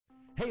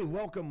Hey,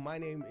 welcome. My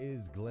name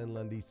is Glenn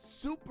Lundy.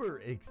 Super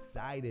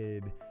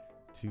excited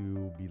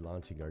to be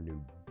launching our new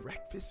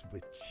Breakfast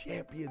with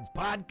Champions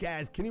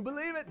podcast. Can you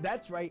believe it?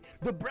 That's right.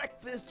 The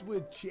Breakfast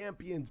with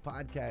Champions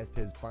podcast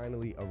has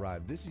finally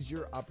arrived. This is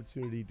your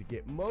opportunity to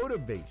get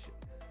motivation,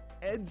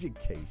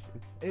 education,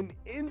 and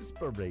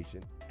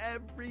inspiration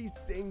every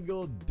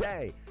single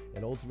day.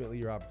 And ultimately,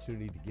 your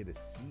opportunity to get a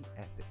seat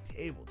at the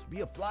table, to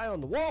be a fly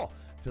on the wall,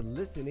 to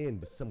listen in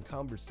to some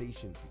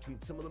conversations between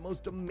some of the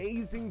most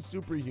amazing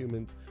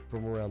superhumans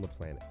from around the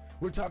planet.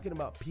 We're talking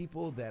about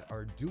people that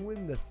are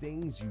doing the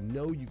things you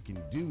know you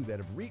can do, that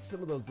have reached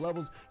some of those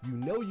levels you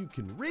know you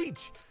can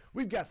reach.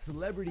 We've got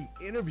celebrity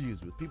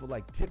interviews with people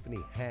like Tiffany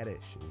Haddish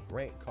and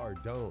Grant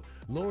Cardone,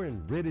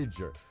 Lauren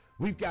Rittiger.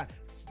 We've got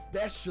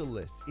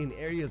specialists in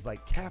areas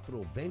like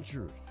capital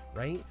ventures,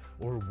 right?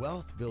 Or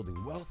wealth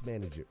building, wealth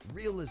management,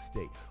 real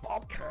estate,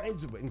 all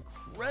kinds of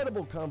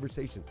incredible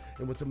conversations.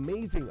 And what's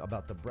amazing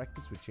about the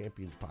Breakfast with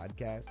Champions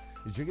podcast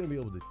is you're going to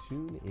be able to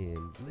tune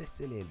in,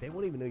 listen in. They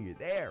won't even know you're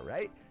there,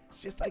 right? It's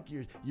just like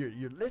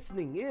you're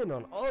listening in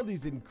on all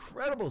these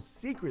incredible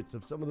secrets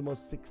of some of the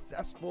most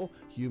successful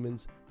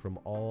humans from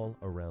all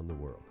around the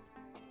world.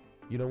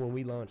 You know, when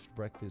we launched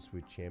Breakfast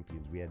with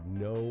Champions, we had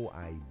no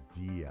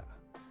idea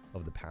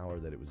of the power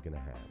that it was going to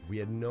have. We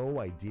had no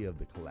idea of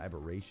the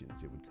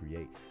collaborations it would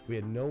create. We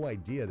had no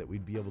idea that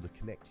we'd be able to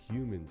connect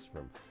humans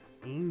from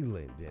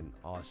England and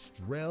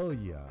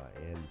Australia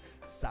and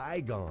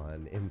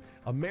Saigon and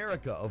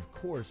America, of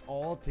course,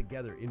 all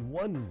together in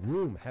one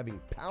room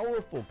having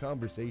powerful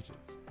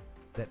conversations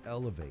that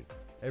elevate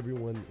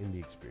everyone in the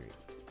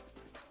experience.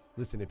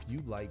 Listen, if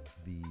you like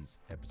these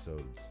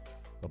episodes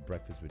of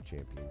Breakfast with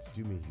Champions,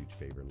 do me a huge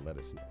favor and let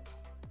us know.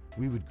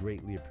 We would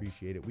greatly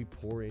appreciate it. We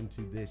pour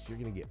into this. You're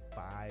going to get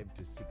 5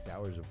 to 6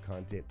 hours of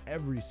content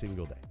every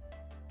single day,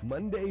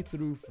 Monday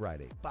through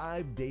Friday,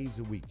 5 days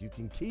a week. You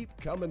can keep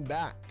coming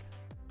back.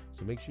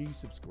 So make sure you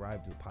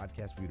subscribe to the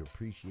podcast. We'd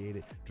appreciate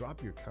it.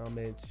 Drop your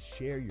comments,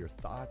 share your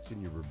thoughts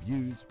and your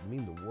reviews. It would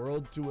mean the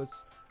world to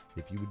us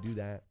if you would do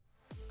that.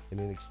 And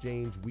in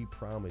exchange, we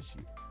promise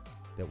you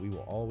that we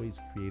will always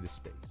create a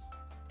space,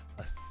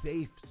 a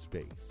safe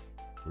space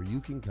where you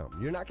can come.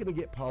 You're not going to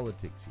get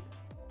politics here.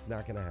 It's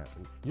not going to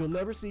happen. You'll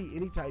never see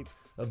any type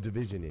of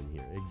division in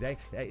here.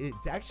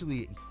 It's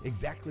actually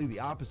exactly the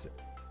opposite.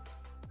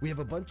 We have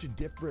a bunch of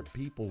different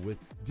people with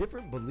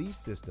different belief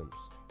systems,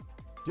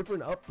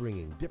 different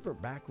upbringing, different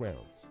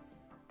backgrounds.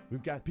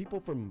 We've got people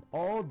from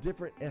all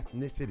different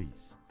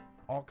ethnicities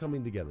all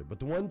coming together. But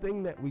the one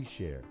thing that we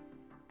share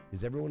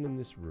is everyone in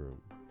this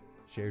room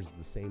shares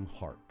the same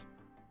heart.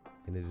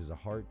 And it is a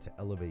heart to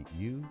elevate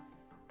you,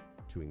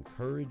 to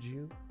encourage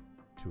you,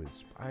 to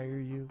inspire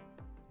you,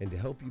 and to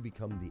help you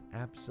become the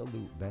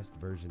absolute best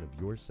version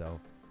of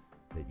yourself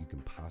that you can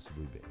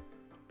possibly be.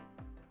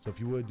 So if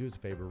you would, do us a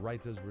favor,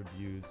 write those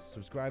reviews,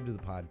 subscribe to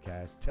the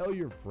podcast, tell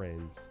your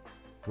friends.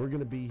 We're going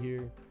to be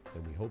here,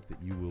 and we hope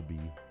that you will be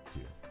too.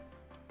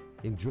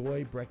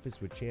 Enjoy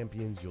Breakfast with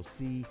Champions. You'll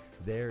see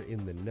there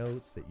in the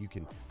notes that you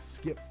can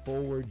skip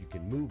forward, you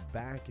can move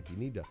back. If you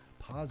need to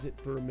pause it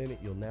for a minute,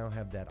 you'll now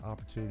have that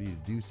opportunity to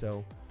do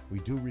so. We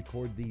do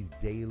record these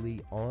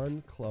daily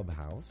on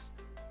Clubhouse.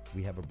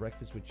 We have a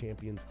Breakfast with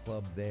Champions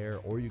club there,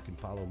 or you can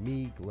follow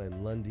me,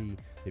 Glenn Lundy,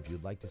 if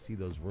you'd like to see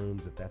those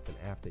rooms. If that's an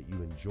app that you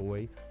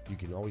enjoy, you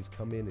can always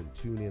come in and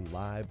tune in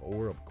live,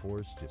 or of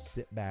course, just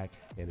sit back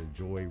and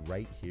enjoy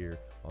right here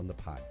on the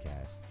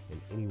podcast and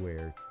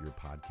anywhere your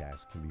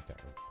podcast can be found.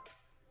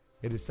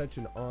 It is such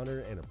an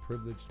honor and a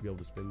privilege to be able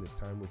to spend this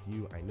time with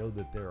you. I know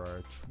that there are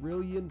a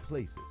trillion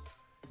places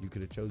you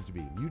could have chose to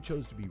be. You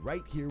chose to be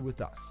right here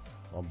with us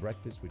on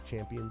Breakfast with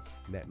Champions,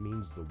 and that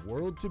means the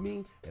world to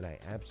me, and I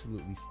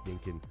absolutely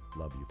stinking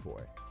love you for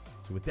it.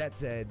 So with that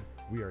said,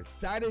 we are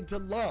excited to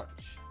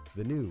launch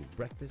the new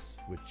Breakfast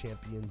with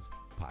Champions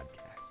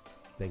podcast.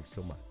 Thanks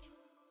so much.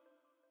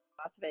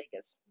 Las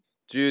Vegas.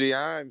 Judy,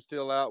 I'm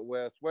still out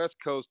west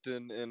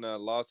coasting in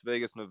Las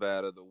Vegas,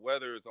 Nevada. The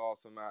weather is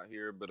awesome out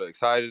here, but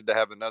excited to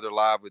have another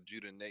Live with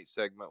Judah and Nate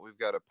segment. We've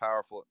got a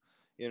powerful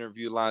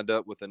interview lined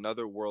up with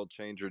another world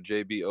changer,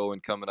 JB Owen,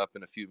 coming up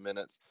in a few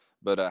minutes.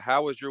 But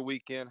how was your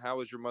weekend? How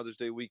was your Mother's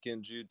Day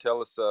weekend, Jude? Tell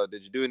us,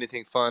 did you do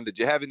anything fun? Did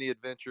you have any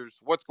adventures?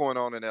 What's going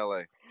on in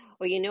LA?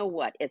 Well, you know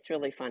what? It's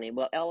really funny.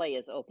 Well, LA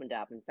is opened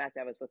up. In fact,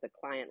 I was with a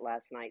client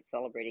last night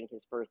celebrating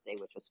his birthday,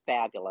 which was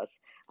fabulous.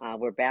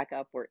 We're back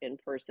up. We're in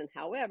person.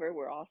 However,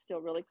 we're all still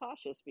really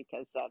cautious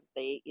because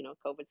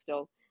COVID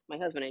still. My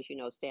husband, as you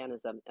know, Stan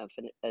is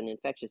an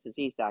infectious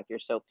disease doctor,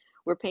 so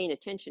we're paying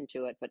attention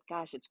to it. But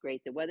gosh, it's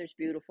great. The weather's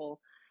beautiful,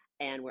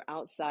 and we're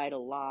outside a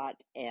lot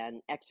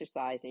and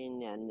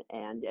exercising,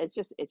 and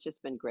it's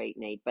just been great,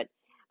 Nate. But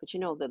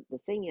you know, the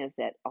thing is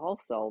that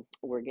also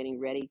we're getting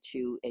ready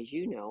to, as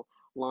you know,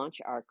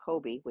 launch our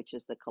COBE, which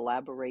is the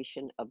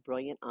Collaboration of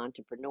Brilliant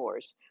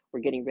Entrepreneurs. We're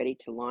getting ready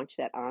to launch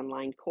that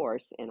online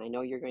course, and I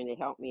know you're going to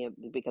help me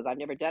because I've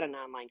never done an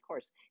online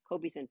course.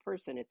 COBE's in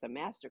person. It's a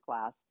master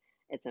class.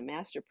 It's a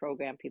master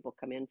program. People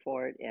come in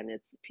for it, and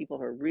it's people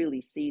who are really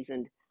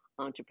seasoned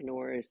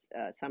entrepreneurs,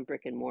 some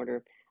brick and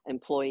mortar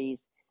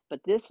employees, But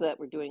this that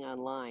we're doing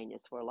online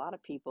is for a lot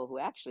of people who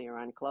actually are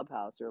on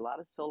Clubhouse, or a lot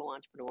of solo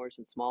entrepreneurs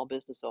and small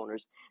business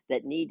owners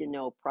that need to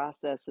know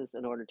processes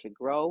in order to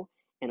grow,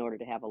 in order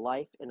to have a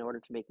life, in order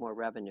to make more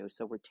revenue.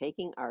 So we're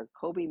taking our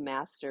Kobe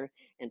Master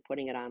and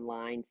putting it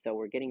online. So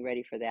we're getting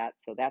ready for that.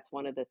 So that's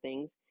one of the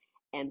things.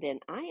 And then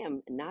I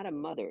am not a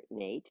mother,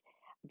 Nate,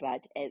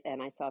 but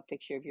and I saw a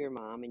picture of your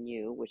mom and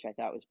you, which I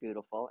thought was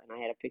beautiful. And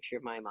I had a picture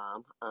of my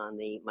mom on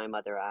my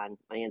mother on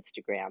my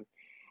Instagram.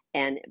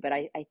 But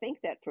I think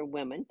that for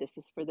women, this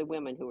is for the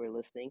women who are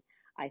listening,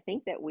 I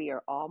think that we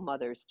are all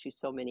mothers to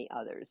so many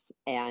others.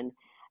 And,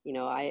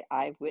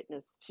 I've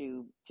witnessed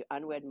to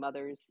unwed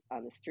mothers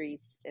on the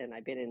streets, and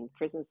I've been in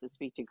prisons to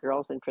speak to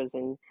girls in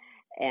prison,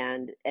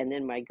 and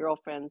then my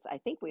girlfriends. I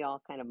think we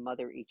all kind of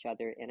mother each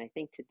other. And I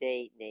think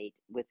today, Nate,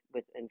 with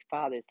and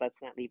fathers,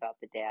 let's not leave out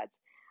the dads.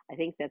 I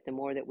think that the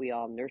more that we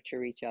all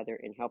nurture each other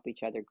and help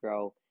each other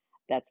grow,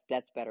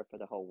 that's better for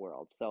the whole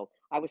world. So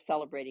I was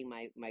celebrating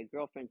my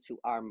girlfriends who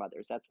are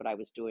mothers. That's what I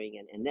was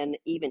doing. And then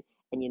even,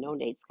 and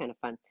Nate, it's kind of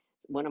fun.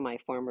 One of my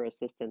former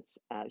assistants,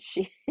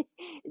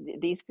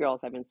 these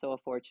girls, I've been so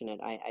fortunate.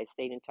 I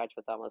stayed in touch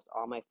with almost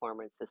all my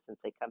former assistants.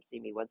 They come see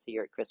me once a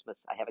year at Christmas.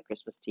 I have a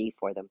Christmas tea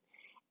for them.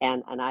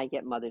 And I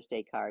get Mother's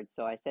Day cards.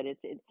 So I said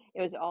it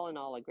was all in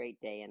all a great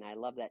day, and I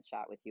love that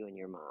shot with you and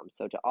your mom.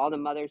 So to all the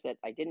mothers that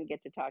I didn't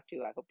get to talk to,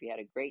 I hope you had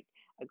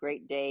a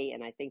great day,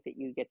 and I think that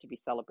you get to be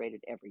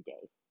celebrated every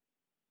day.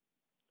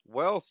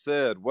 Well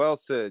said. Well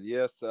said.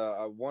 Yes,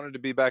 I wanted to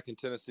be back in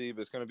Tennessee,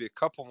 but it's going to be a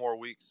couple more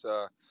weeks,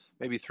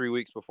 maybe 3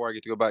 weeks before I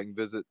get to go back and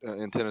visit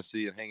in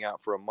Tennessee and hang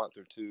out for a month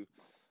or two.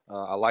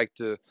 I like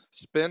to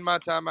spend my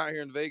time out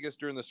here in Vegas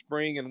during the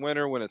spring and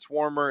winter when it's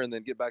warmer, and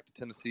then get back to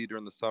Tennessee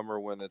during the summer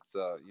when it's,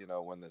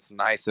 when it's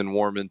nice and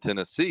warm in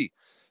Tennessee.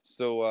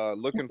 So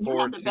looking You have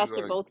forward the best of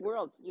to. both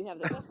worlds. You have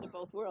the best of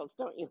both worlds,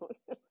 don't you?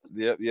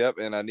 Yep.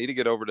 And I need to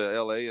get over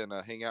to LA and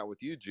hang out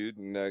with you, Jude,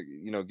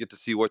 and get to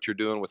see what you're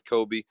doing with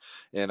Kobe.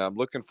 And I'm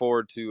looking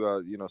forward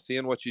to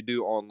seeing what you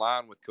do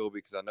online with Kobe,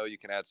 because I know you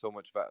can add so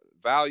much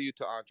value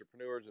to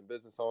entrepreneurs and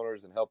business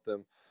owners and help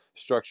them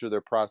structure their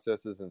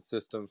processes and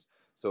systems.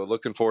 So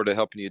looking forward to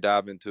helping you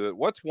dive into it.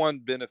 What's one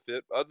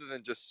benefit other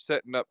than just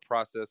setting up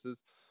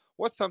processes?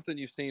 What's something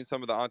you've seen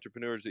some of the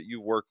entrepreneurs that you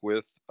work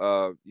with,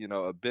 a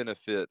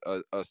benefit,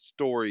 a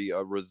story,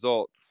 a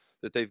result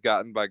that they've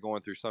gotten by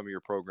going through some of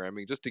your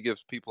programming, just to give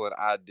people an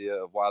idea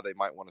of why they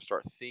might want to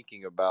start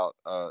thinking about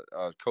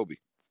Kobe?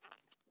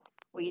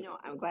 Well,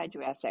 I'm glad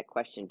you asked that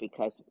question,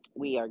 because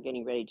we are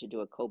getting ready to do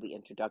a Kobe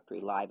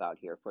introductory live out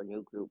here for a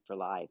new group for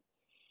live.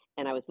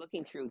 And I was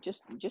looking through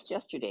just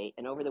yesterday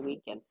and over the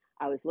weekend,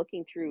 I was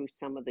looking through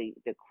some of the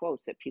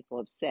quotes that people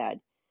have said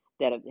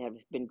that have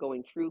been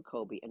going through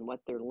Kobe and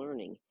what they're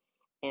learning.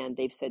 And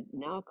they've said,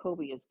 now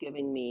Kobe is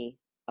giving me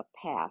a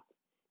path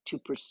to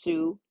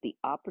pursue the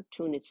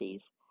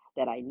opportunities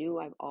that I knew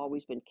I've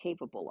always been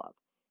capable of.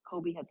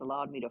 Kobe has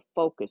allowed me to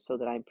focus so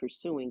that I'm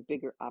pursuing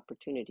bigger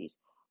opportunities.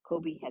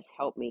 Kobe has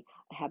helped me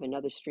have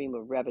another stream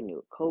of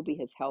revenue. Kobe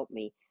has helped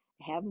me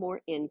have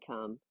more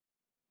income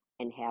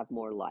and have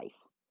more life.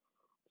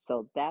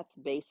 So that's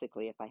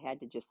basically, if I had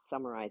to just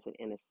summarize it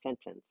in a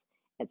sentence,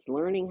 it's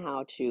learning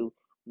how to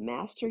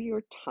master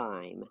your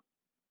time,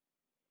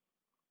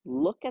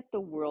 look at the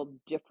world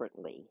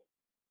differently,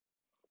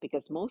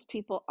 because most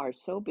people are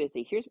so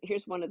busy.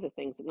 Here's one of the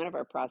things, one of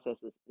our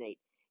processes, Nate.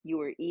 You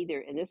are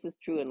either, and this is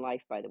true in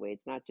life, by the way,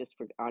 it's not just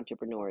for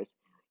entrepreneurs,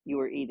 you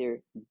are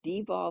either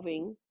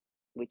devolving,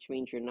 which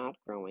means you're not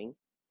growing,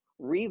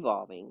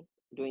 revolving,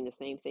 doing the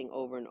same thing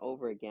over and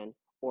over again,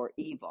 or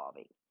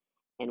evolving.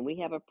 And we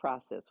have a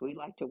process. We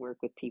like to work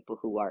with people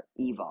who are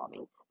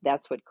evolving.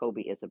 That's what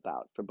Kobe is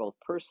about, for both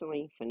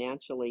personally,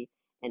 financially,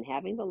 and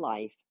having the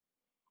life,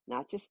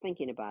 not just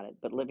thinking about it,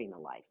 but living the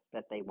life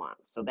that they want.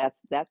 So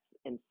that's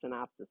in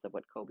synopsis of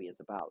what Kobe is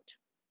about.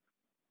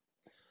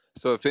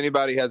 So if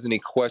anybody has any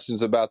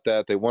questions about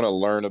that, they want to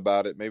learn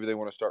about it, maybe they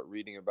want to start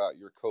reading about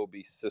your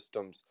Kobe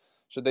systems,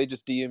 should they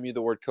just DM you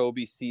the word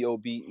Kobe,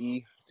 Kobe,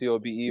 They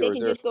or is can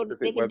there a just go. specific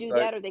They can do website?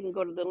 that, or they can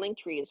go to the link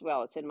tree as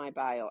well. It's in my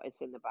bio.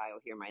 It's in the bio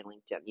here, my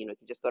link. You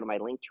can just go to my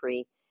link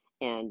tree,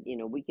 and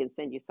we can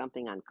send you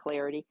something on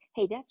clarity.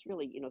 Hey, that's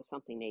really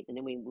something, Nate. And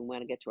then we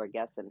want to get to our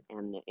guests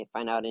and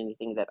find out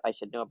anything that I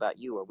should know about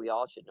you, or we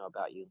all should know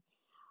about you.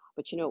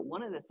 But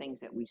one of the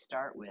things that we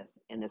start with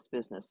in this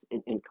business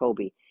in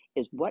Kobe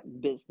is,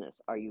 what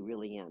business are you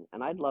really in?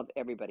 And I'd love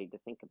everybody to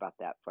think about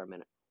that for a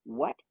minute.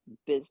 What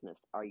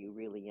business are you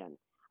really in?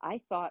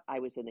 I thought I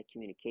was in the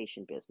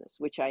communication business,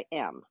 which I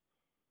am.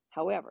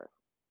 However,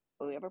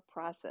 we have a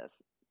process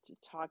to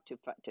talk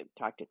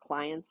to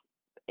clients.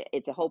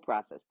 It's a whole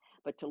process,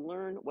 but to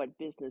learn what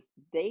business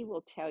they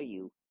will tell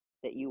you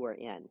that you are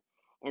in.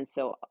 And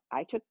so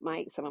I took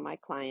some of my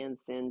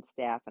clients and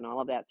staff and all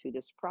of that through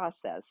this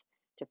process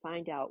to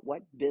find out,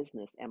 what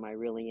business am I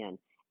really in?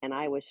 And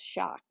I was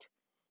shocked.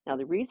 Now,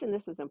 the reason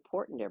this is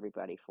important,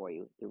 everybody, for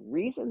you, the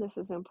reason this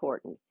is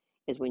important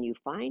is, when you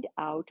find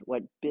out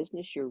what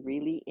business you're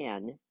really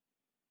in,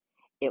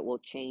 it will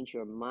change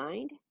your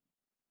mind.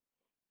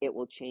 It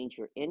will change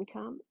your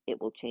income.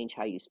 It will change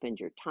how you spend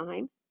your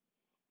time.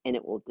 and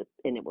it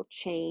will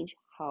change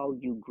how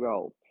you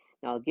grow.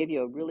 Now, I'll give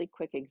you a really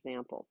quick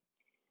example.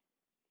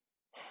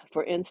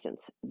 For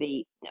instance,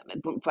 by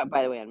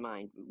the way, on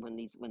mine, when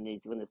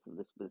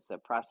this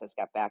process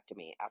got back to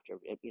me after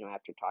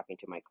after talking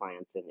to my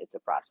clients, and it's a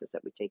process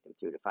that we take them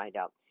through to find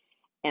out.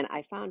 And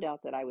I found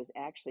out that I was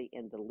actually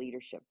in the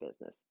leadership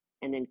business.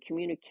 And then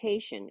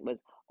communication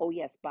was, oh,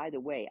 yes, by the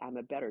way, I'm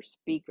a better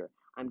speaker.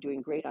 I'm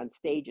doing great on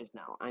stages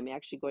now. I'm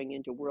actually going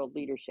into world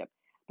leadership.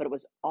 But it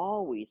was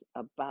always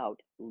about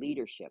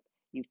leadership.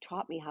 You've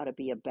taught me how to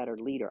be a better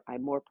leader.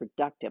 I'm more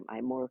productive.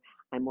 I'm more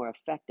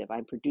effective.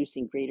 I'm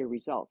producing greater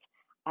results.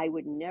 I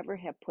would never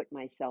have put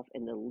myself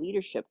in the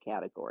leadership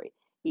category,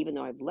 even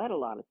though I've led a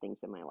lot of things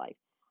in my life.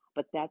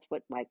 But that's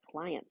what my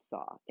clients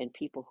saw and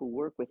people who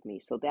work with me.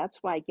 So that's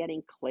why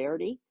getting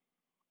clarity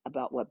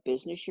about what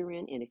business you're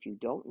in, and if you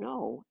don't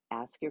know,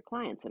 ask your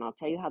clients. And I'll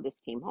tell you how this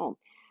came home.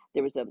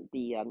 There was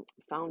the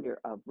founder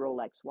of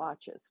Rolex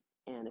watches,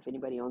 and if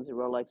anybody owns a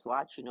Rolex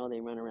watch, you know they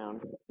run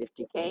around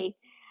 50K.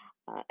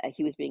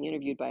 He was being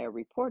interviewed by a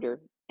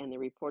reporter, and the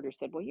reporter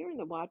said, well, you're in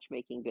the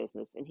watchmaking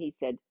business. And he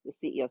said, the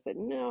CEO said,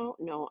 no,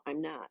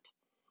 I'm not.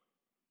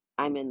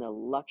 I'm in the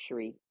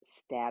luxury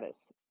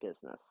status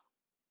business.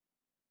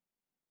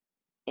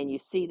 And you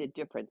see the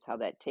difference, how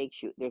that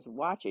takes you. There's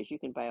watches, you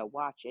can buy a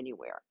watch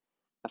anywhere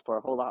for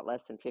a whole lot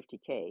less than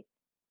 50K.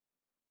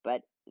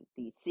 But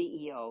the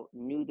CEO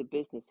knew the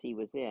business he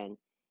was in.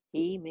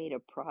 He made a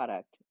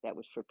product that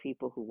was for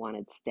people who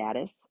wanted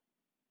status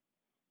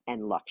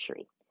and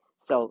luxury.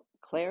 So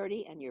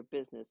clarity in your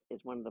business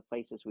is one of the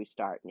places we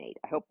start, Nate.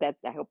 I hope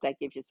that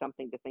gives you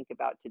something to think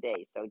about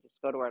today. So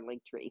just go to our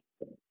link tree.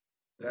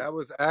 That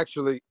was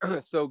actually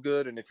so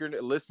good. And if you're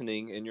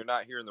listening and you're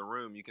not here in the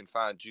room, you can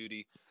find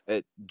Judy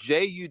at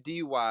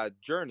JUDY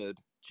Jernud,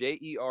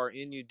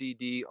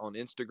 JERNUDD on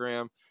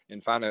Instagram,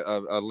 and find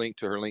a link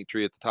to her link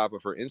tree at the top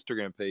of her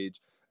Instagram page.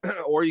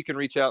 Or you can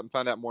reach out and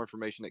find out more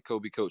information at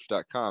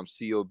kobecoach.com,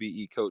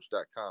 COBE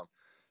coach.com.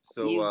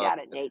 So You got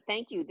it, Nate.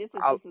 Thank you. This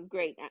I'll, is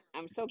great.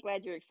 I'm so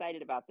glad you're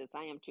excited about this.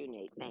 I am too,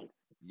 Nate. Thanks.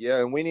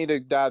 Yeah, and we need to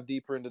dive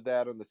deeper into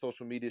that on the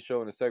social media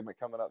show in a segment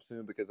coming up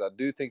soon, because I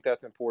do think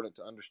that's important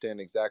to understand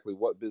exactly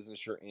what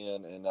business you're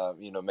in, and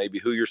maybe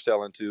who you're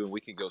selling to, and we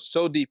can go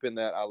so deep in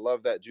that. I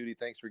love that, Judy.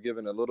 Thanks for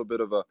giving a little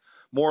bit of a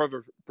more of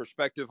a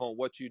perspective on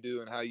what you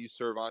do and how you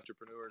serve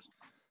entrepreneurs.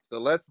 So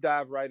let's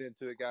dive right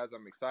into it, guys.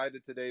 I'm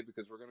excited today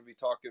because we're going to be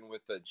talking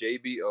with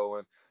JB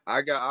Owen.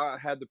 I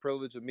had the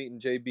privilege of meeting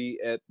JB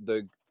at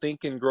the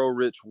Think and Grow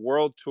Rich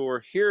World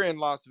Tour here in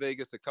Las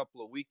Vegas a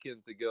couple of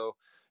weekends ago,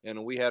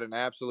 and we had an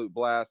absolute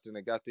blast, and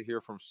I got to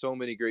hear from so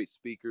many great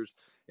speakers.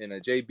 And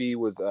JB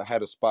was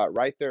had a spot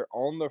right there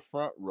on the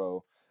front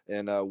row,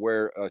 and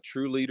where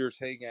true leaders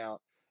hang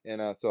out.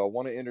 And so I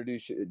want to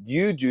introduce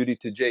you, Judy,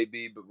 to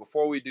JB. But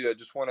before we do, I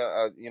just want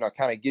to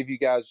kind of give you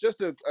guys just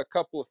a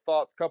couple of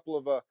thoughts, couple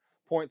of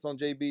points on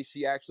JB.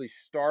 She actually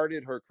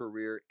started her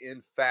career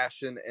in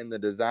fashion and the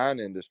design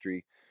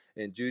industry.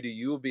 And Judy,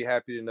 you will be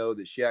happy to know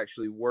that she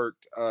actually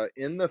worked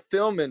in the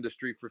film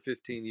industry for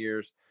 15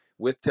 years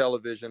with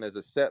television as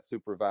a set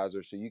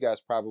supervisor. So you guys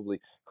probably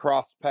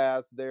crossed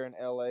paths there in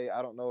LA.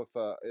 I don't know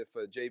if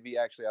JB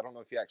actually, I don't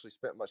know if you actually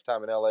spent much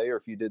time in LA or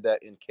if you did that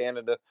in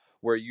Canada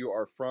where you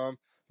are from.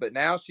 But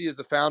now she is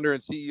the founder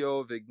and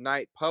CEO of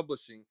Ignite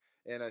Publishing.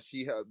 And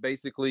she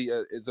basically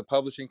is a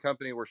publishing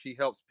company where she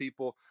helps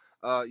people,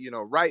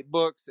 write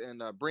books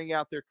and bring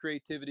out their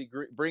creativity,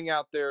 bring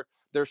out their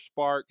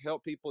spark,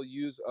 help people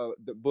use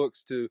the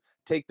books to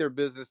take their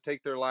business,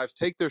 take their lives,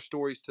 take their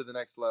stories to the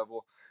next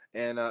level,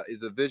 and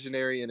is a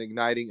visionary in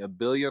igniting a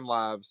billion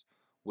lives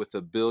with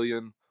a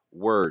billion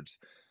words.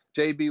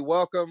 JB,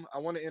 welcome. I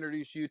want to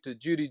introduce you to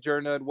Judy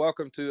Jernud.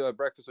 Welcome to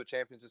Breakfast with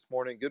Champions this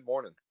morning. Good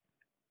morning.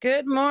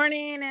 Good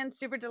morning, and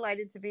super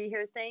delighted to be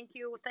here. Thank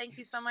you. Thank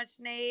you so much,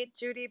 Nate.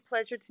 Judy,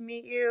 pleasure to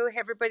meet you.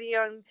 Everybody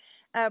on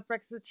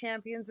Breakfast with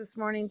Champions this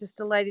morning, just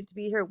delighted to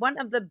be here. One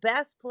of the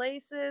best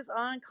places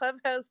on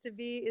Clubhouse to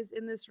be is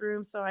in this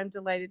room, so I'm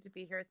delighted to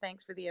be here.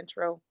 Thanks for the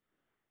intro.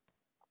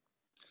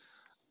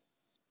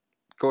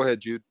 Go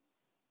ahead, Jude.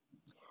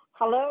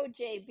 Hello,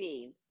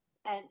 JB.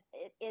 And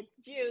it's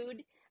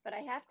Jude, but I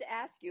have to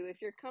ask you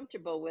if you're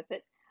comfortable with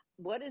it.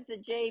 What is the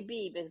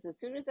JB? Because as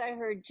soon as I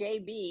heard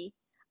JB,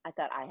 I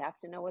thought I have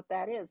to know what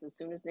that is. As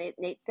soon as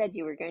Nate said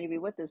you were going to be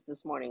with us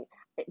this morning,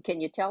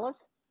 can you tell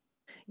us?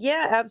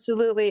 Yeah,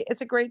 absolutely.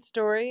 It's a great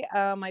story.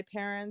 My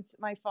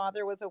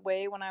father was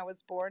away when I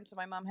was born, so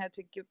my mom had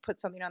to put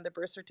something on the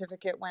birth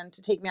certificate when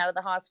to take me out of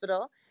the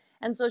hospital.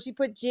 And so she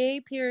put J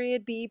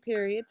period, B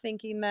period,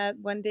 thinking that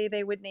one day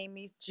they would name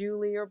me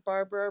Julie or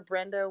Barbara or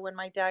Brenda when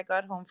my dad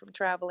got home from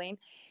traveling.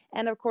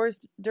 And of course,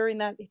 during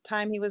that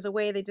time he was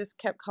away, they just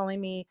kept calling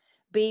me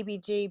baby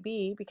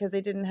JB because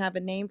they didn't have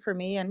a name for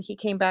me. And he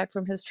came back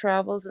from his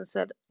travels and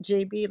said,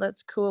 JB,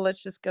 that's cool.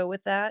 Let's just go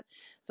with that.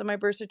 So my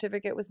birth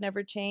certificate was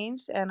never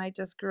changed, and I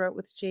just grew up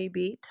with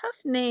JB. Tough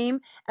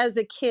name as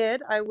a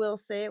kid, I will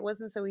say. It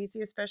wasn't so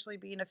easy, especially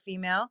being a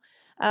female.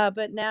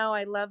 But now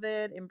I love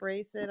it,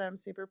 embrace it. I'm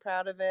super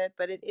proud of it.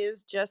 But it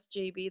is just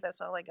JB.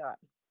 That's all I got.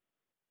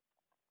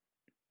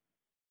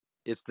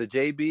 It's the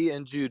JB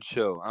and Jude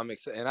show. I'm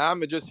excited, and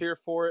I'm just here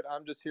for it.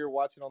 I'm just here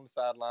watching on the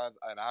sidelines,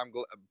 and I'm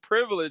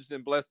privileged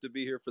and blessed to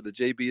be here for the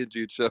JB and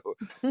Jude show.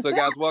 So,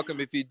 guys,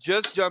 welcome. If you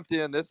just jumped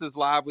in, this is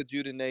Live with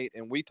Jude and Nate,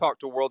 and we talk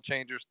to world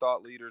changers,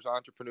 thought leaders,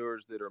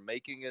 entrepreneurs that are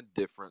making a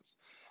difference.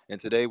 And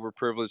today, we're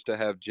privileged to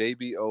have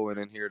JB Owen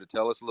in here to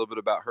tell us a little bit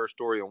about her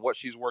story and what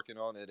she's working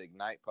on at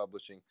Ignite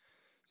Publishing.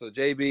 So,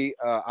 JB,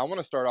 I want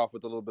to start off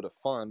with a little bit of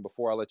fun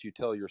before I let you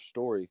tell your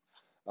story.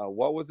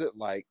 What was it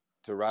like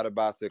to ride a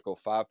bicycle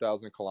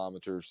 5,000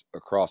 kilometers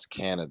across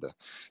Canada?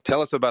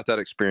 Tell us about that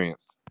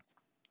experience.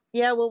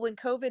 Yeah, well, when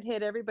COVID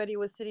hit, everybody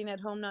was sitting at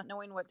home not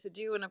knowing what to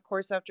do. And of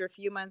course, after a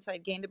few months,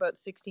 I'd gained about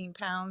 16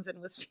 pounds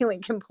and was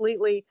feeling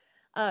completely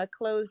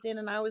closed in.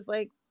 And I was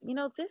like,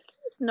 this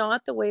is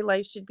not the way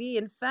life should be.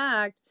 In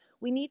fact,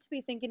 we need to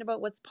be thinking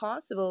about what's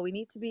possible. We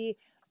need to be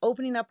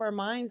opening up our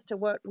minds to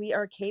what we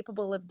are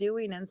capable of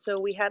doing. And so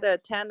we had a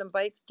tandem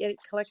bike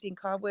collecting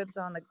cobwebs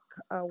on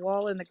the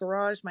wall in the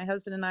garage. My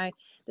husband and I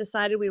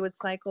decided we would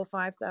cycle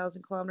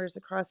 5,000 kilometers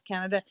across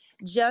Canada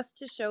just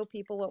to show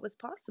people what was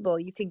possible.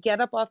 You could get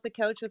up off the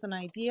couch with an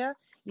idea.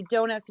 You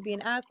don't have to be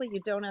an athlete.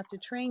 You don't have to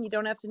train. You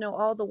don't have to know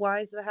all the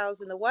whys, the hows,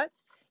 and the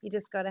whats. You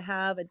just got to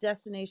have a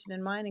destination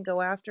in mind and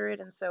go after it.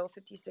 And so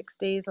 56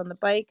 days on the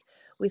bike,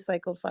 we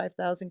cycled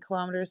 5,000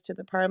 kilometers to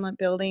the Parliament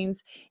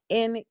buildings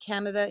in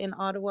Canada, in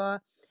Ottawa.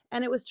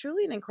 And it was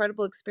truly an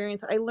incredible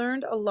experience. I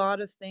learned a lot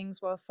of things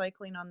while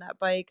cycling on that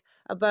bike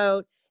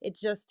about it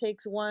just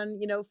takes one,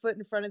 foot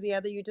in front of the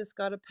other. You just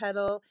got to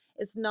pedal.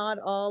 It's not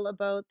all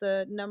about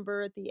the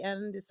number at the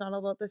end. It's not all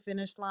about the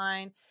finish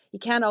line. You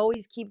can't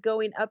always keep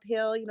going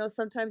uphill.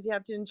 Sometimes you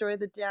have to enjoy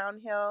the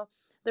downhill.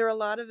 There are a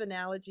lot of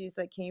analogies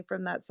that came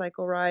from that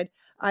cycle ride.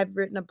 I've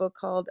written a book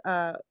called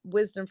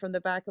Wisdom from the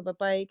Back of a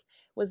Bike,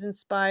 was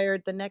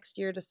inspired the next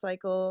year to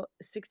cycle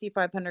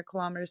 6,500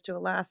 kilometers to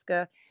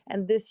Alaska.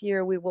 And this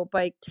year we will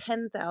bike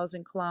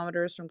 10,000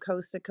 kilometers from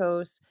coast to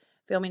coast,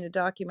 filming a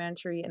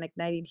documentary and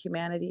igniting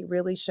humanity,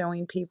 really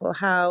showing people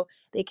how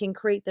they can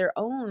create their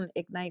own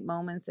Ignite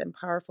moments and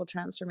powerful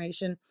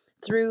transformation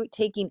through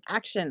taking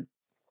action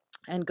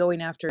and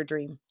going after a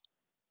dream.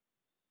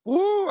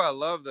 Woo! I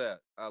love that.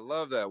 I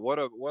love that. What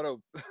a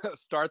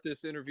start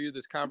this interview,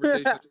 this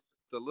conversation.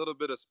 A little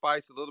bit of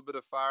spice, a little bit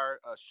of fire,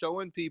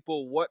 showing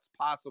people what's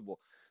possible,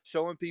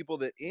 showing people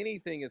that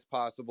anything is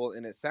possible.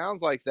 And it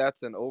sounds like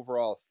that's an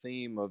overall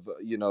theme of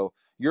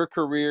your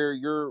career,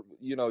 your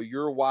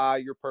why,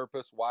 your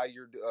purpose, why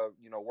you're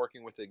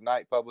working with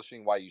Ignite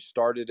Publishing, why you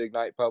started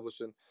Ignite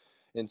Publishing.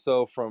 And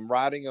so, from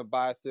riding a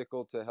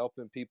bicycle to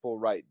helping people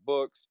write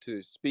books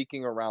to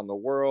speaking around the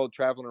world,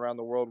 traveling around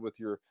the world with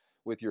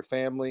your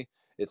family,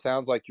 it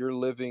sounds like you're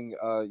living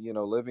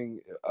living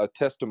a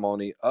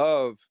testimony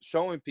of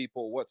showing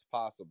people what's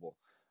possible.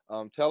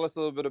 Tell us a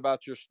little bit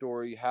about your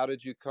story. How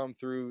did you come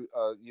through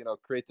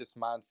create this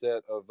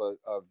mindset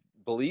of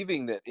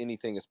believing that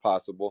anything is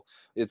possible?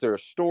 Is there a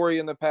story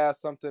in the past,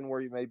 something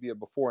where you may be a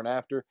before and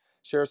after?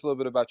 Share us a little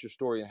bit about your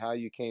story and how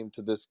you came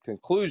to this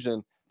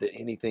conclusion that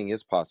anything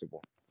is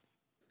possible.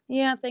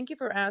 Yeah, thank you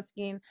for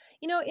asking.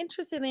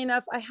 Interestingly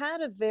enough, I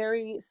had a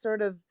very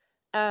sort of,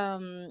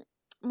 um,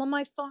 well,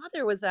 my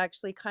father was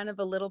actually kind of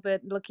a little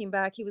bit, looking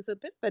back, he was a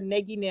bit of a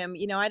neggy nim.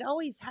 I'd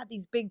always had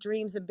these big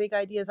dreams and big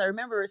ideas. I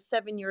remember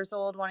 7 years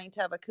old wanting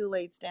to have a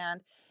Kool-Aid stand,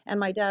 and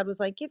my dad was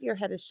like, "Give your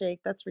head a shake.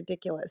 That's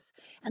ridiculous."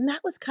 And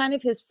that was kind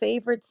of his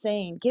favorite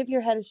saying, "Give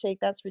your head a shake.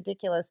 That's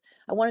ridiculous."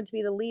 I wanted to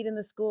be the lead in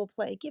the school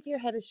play. "Give your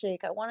head a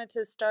shake." I wanted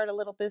to start a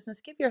little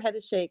business. "Give your head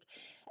a shake."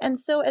 And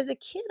so as a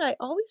kid, I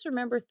always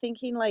remember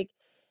thinking like,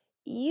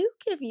 you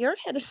give your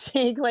head a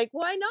shake. Like,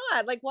 why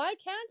not? Like, why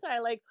can't I?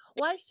 Like,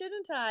 why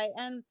shouldn't I?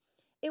 And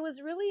it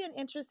was really an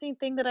interesting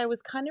thing that I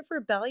was kind of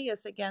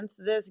rebellious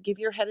against this give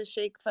your head a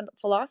shake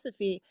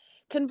philosophy.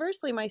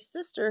 Conversely, my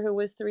sister, who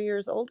was 3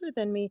 years older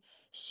than me,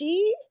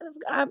 she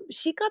got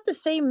the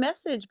same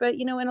message, but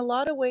in a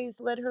lot of ways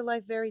led her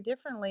life very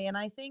differently. And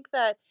I think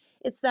that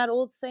it's that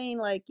old saying,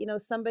 like,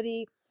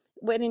 somebody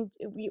went in,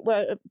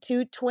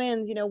 two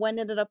twins, one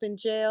ended up in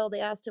jail.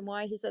 They asked him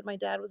why. He said, "My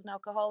dad was an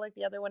alcoholic."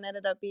 The other one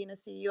ended up being a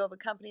CEO of a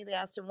company. They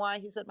asked him why.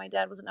 He said, "My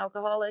dad was an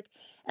alcoholic."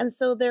 And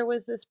so there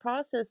was this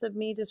process of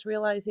me just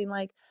realizing,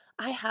 like,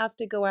 I have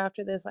to go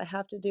after this. I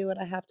have to do it.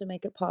 I have to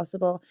make it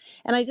possible.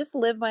 And I just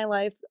live my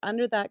life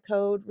under that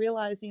code,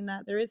 realizing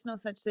that there is no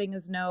such thing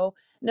as no.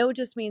 No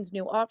just means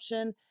new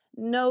option.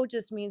 No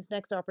just means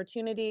next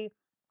opportunity.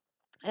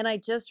 And I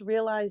just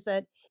realized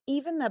that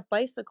even that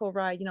bicycle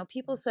ride,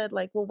 people said,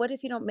 like, "Well, what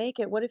if you don't make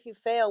it? What if you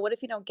fail? What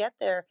if you don't get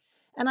there?"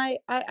 And I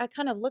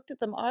kind of looked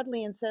at them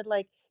oddly and said,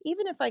 like,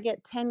 even if I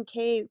get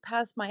 10K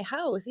past my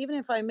house, even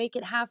if I make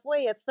it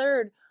halfway, a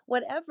third,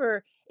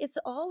 whatever, it's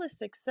all a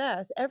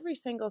success. Every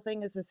single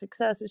thing is a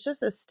success. It's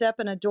just a step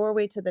and a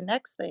doorway to the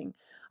next thing.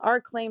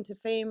 Our claim to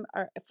fame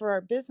for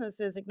our business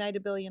is ignite a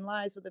billion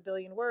lives with a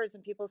billion words.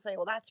 And people say,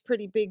 "Well, that's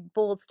pretty big,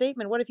 bold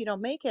statement. What if you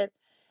don't make it?"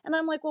 And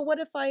I'm like, well, what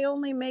if I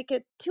only make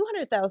it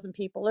 200,000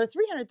 people or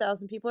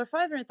 300,000 people or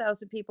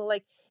 500,000 people?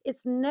 Like,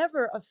 it's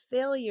never a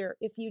failure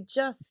if you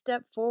just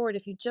step forward,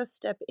 if you just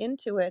step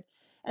into it.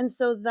 And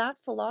so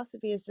that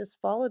philosophy has just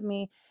followed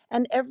me.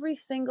 And every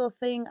single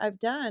thing I've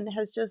done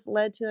has just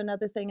led to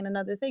another thing and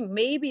another thing.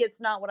 Maybe it's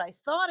not what I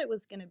thought it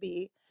was going to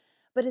be,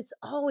 but it's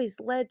always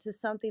led to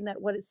something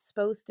that what it's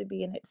supposed to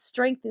be, and it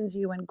strengthens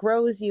you and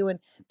grows you and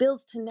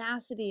builds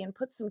tenacity and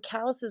puts some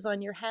calluses on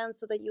your hands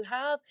so that you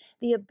have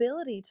the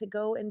ability to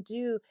go and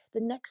do the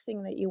next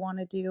thing that you want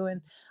to do.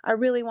 And I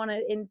really want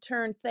to in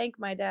turn thank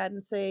my dad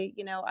and say,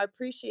 I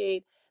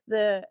appreciate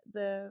the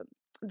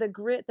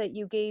grit that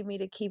you gave me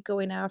to keep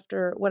going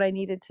after what I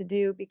needed to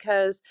do,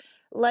 because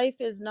life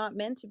is not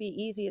meant to be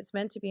easy. It's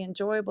meant to be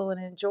enjoyable,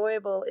 and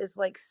enjoyable is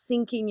like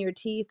sinking your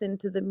teeth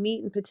into the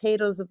meat and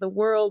potatoes of the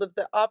world, of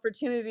the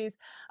opportunities,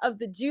 of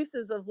the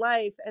juices of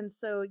life. And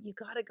so you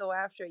got to go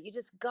after it. You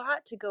just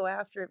got to go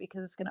after it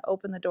because it's going to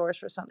open the doors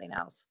for something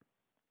else.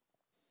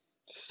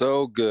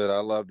 So good. I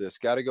love this.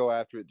 Got to go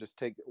after it. Just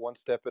take it one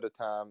step at a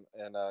time.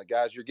 And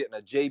guys, you're getting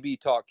a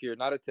JB talk here,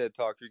 not a TED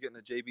talk. You're getting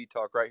a JB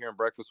talk right here in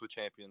Breakfast with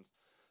Champions.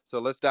 So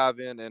let's dive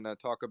in and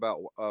talk about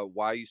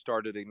why you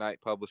started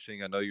Ignite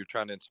Publishing. I know you're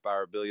trying to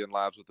inspire a billion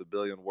lives with a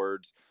billion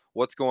words.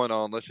 What's going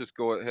on? Let's just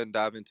go ahead and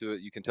dive into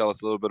it. You can tell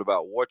us a little bit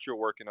about what you're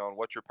working on,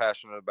 what you're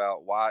passionate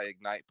about, why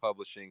Ignite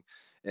Publishing,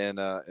 and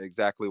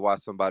exactly why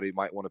somebody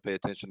might want to pay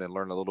attention and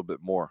learn a little bit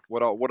more.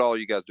 What all are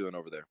you guys doing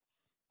over there?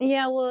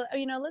 Yeah, well,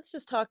 let's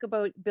just talk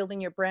about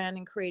building your brand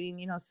and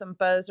creating, some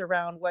buzz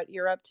around what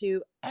you're up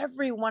to.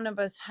 Every one of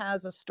us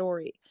has a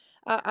story.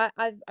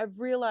 I've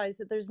realized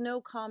that there's no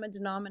common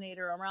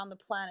denominator around the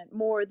planet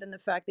more than the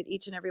fact that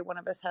each and every one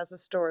of us has a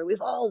story.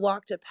 We've all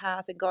walked a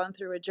path and gone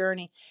through a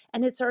journey,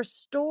 and it's our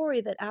story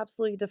that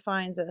absolutely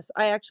defines us.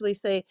 I actually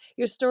say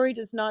your story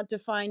does not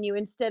define you;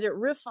 instead, it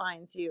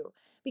refines you,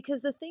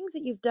 because the things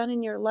that you've done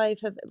in your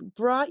life have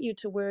brought you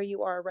to where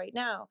you are right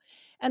now.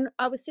 And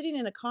I was sitting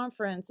in a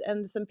conference,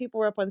 and some people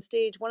were up on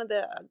stage. One of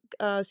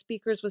the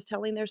speakers was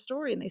telling their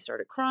story, and they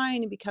started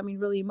crying and becoming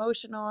really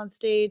emotional on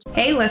stage.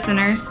 Hey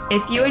listeners,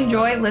 if you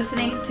enjoy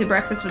listening to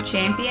Breakfast with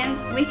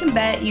Champions, we can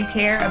bet you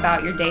care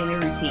about your daily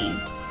routine.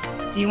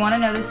 Do you want to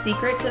know the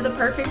secret to the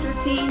perfect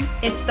routine?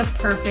 It's the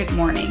perfect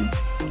morning.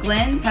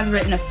 Glenn has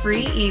written a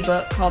free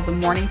ebook called The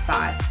Morning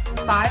 5,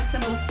 5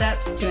 simple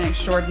steps to an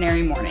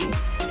extraordinary morning.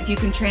 If you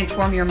can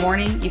transform your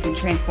morning, you can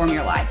transform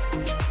your life.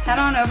 Head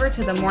on over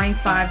to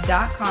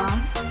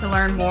themorning5.com to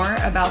learn more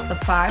about the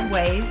 5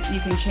 ways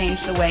you can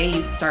change the way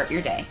you start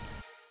your day.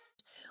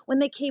 When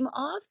they came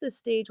off the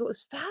stage, what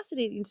was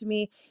fascinating to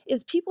me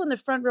is people in the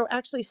front row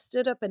actually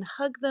stood up and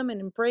hugged them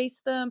and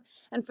embraced them.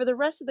 And for the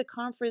rest of the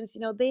conference,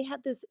 they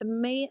had this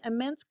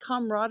immense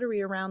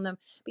camaraderie around them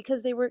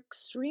because they were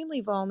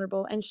extremely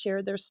vulnerable and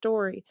shared their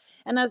story.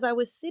 And as I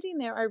was sitting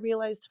there, I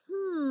realized,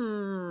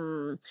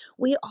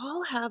 we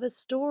all have a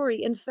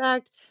story. In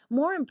fact,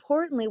 more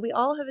importantly, we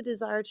all have a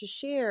desire to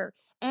share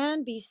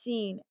and be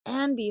seen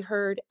and be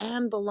heard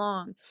and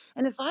belong.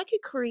 And if I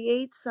could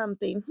create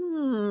something,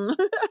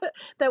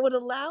 that would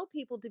allow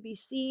people to be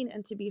seen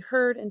and to be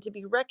heard and to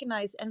be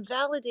recognized and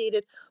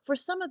validated for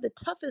some of the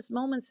toughest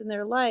moments in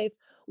their life,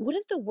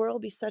 wouldn't the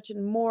world be such a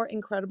more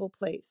incredible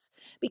place?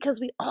 Because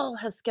we all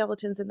have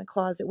skeletons in the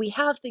closet. We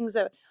have things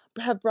that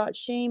have brought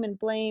shame and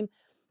blame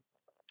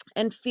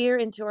and fear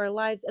into our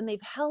lives, and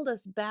they've held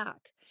us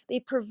back.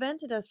 They've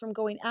prevented us from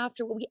going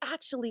after what we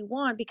actually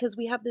want because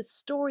we have this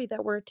story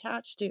that we're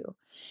attached to.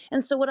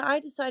 And so, what I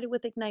decided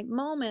with Ignite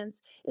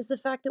Moments is the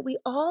fact that we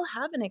all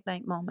have an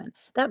Ignite moment,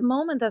 that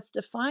moment that's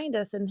defined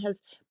us and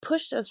has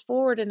pushed us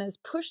forward and has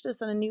pushed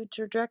us on a new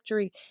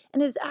trajectory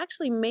and has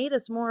actually made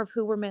us more of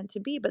who we're meant to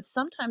be. But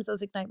sometimes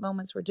those Ignite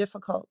moments were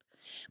difficult.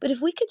 But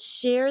if we could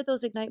share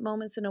those Ignite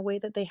moments in a way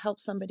that they help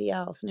somebody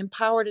else and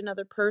empowered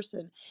another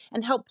person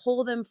and help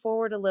pull them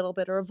forward a little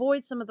bit or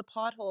avoid some of the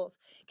potholes,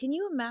 can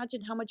you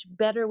imagine how much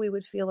better we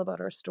would feel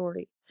about our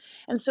story?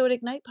 And so at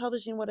Ignite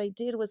Publishing, what I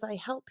did was I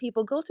helped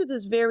people go through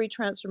this very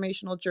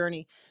transformational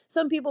journey.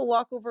 Some people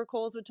walk over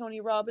coals with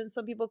Tony Robbins,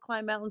 some people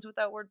climb mountains with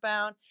Outward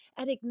Bound.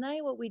 At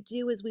Ignite, what we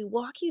do is we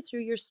walk you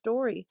through your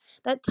story,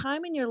 that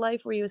time in your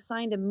life where you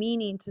assigned a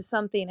meaning to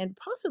something, and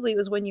possibly it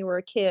was when you were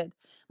a kid.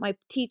 My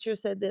teacher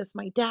said this,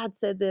 my dad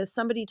said this,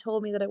 somebody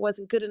told me that I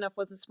wasn't good enough,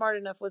 wasn't smart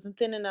enough, wasn't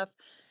thin enough.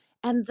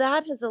 And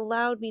that has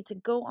allowed me to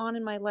go on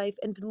in my life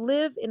and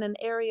live in an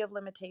area of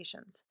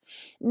limitations.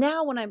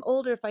 Now, when I'm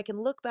older, if I can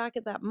look back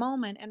at that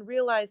moment and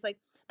realize, like,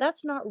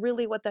 that's not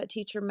really what that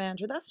teacher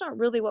meant, or that's not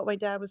really what my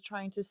dad was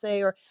trying to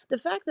say, or the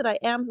fact that I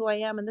am who I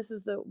am and this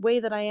is the way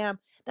that I am,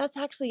 that's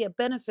actually a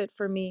benefit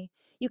for me.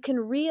 You can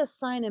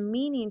reassign a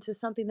meaning to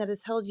something that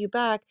has held you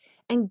back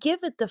and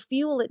give it the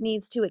fuel it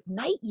needs to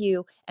ignite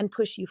you and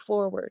push you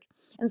forward.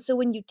 And so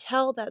when you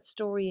tell that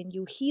story and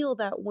you heal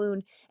that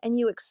wound, and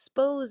you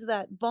expose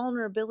that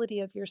vulnerability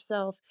of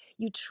yourself,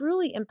 you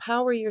truly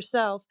empower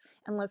yourself.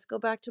 And let's go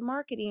back to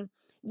marketing.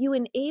 you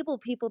enable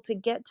people to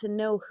get to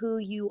know who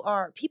you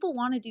are. People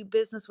want to do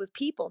business with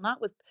people,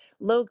 not with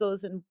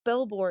logos and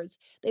billboards.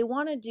 They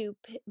want to do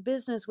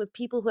business with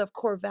people who have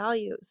core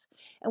values.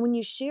 And when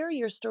you share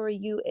your story,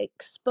 you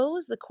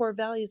expose the core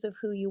values of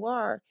who you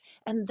are.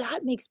 And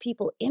that makes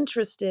people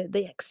interested,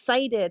 they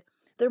excited.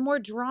 They're more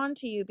drawn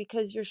to you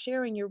because you're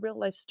sharing your real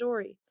life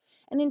story.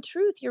 And in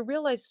truth, your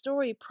real life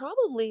story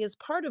probably is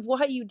part of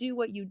why you do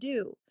what you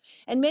do.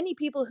 And many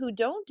people who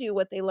don't do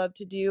what they love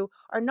to do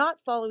are not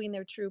following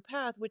their true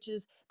path, which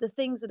is the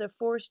things that have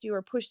forced you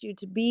or pushed you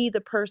to be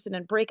the person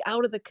and break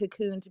out of the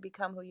cocoon to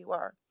become who you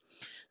are.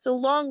 So,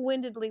 long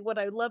windedly, what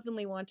I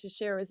lovingly want to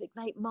share is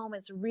Ignite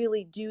moments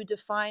really do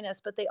define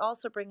us, but they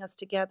also bring us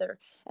together,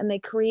 and they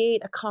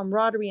create a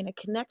camaraderie and a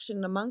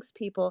connection amongst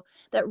people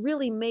that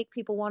really make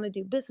people want to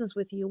do business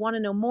with you, want to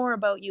know more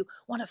about you,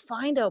 want to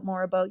find out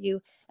more about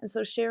you. And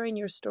so, sharing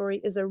your story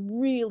is a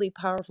really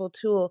powerful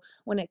tool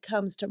when it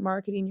comes to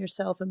marketing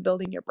yourself and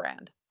building your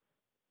brand.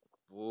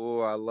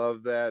 Oh, I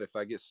love that. If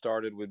I get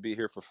started, we'd be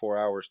here for 4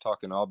 hours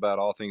talking all about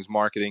all things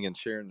marketing and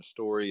sharing the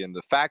story and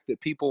the fact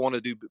that people want to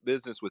do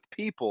business with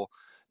people,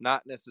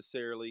 not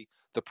necessarily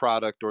the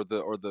product or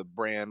the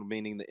brand,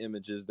 meaning the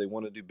images. They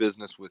want to do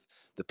business with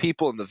the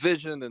people and the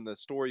vision and the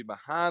story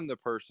behind the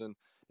person.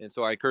 And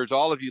so I encourage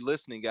all of you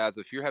listening, guys,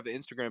 if you have an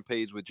Instagram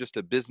page with just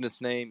a business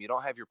name, you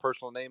don't have your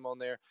personal name on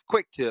there,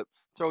 quick tip,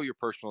 throw your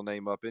personal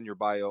name up in your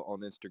bio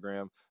on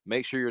Instagram.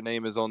 Make sure your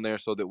name is on there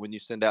so that when you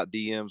send out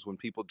DMs, when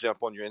people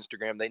jump on your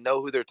Instagram, they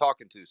know who they're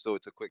talking to. So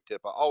it's a quick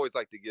tip I always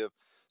like to give.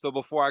 So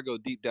before I go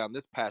deep down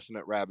this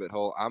passionate rabbit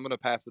hole, I'm going to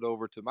pass it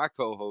over to my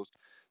co-host,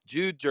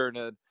 Jude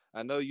Jernad.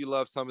 I know you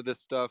love some of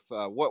this stuff.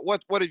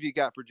 What have you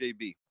got for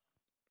JB?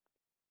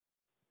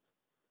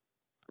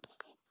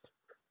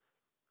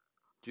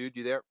 Jude,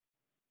 you there?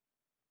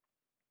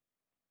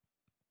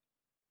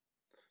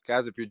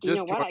 Guys, if you're You know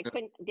just what? I joining,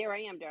 couldn't. There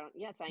I am, Darren.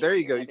 Yes, I there am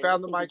you here. go. You I've been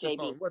found the listening to JB.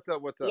 microphone. What's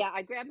up? What's up? Yeah,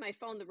 I grabbed my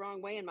phone the wrong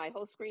way and my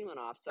whole screen went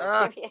off. So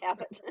Ah, there you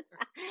have it.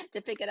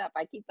 To pick it up,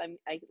 I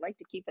like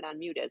to keep it on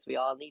mute as we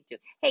all need to.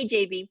 Hey,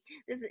 JB,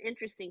 this is an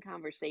interesting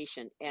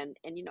conversation, and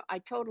I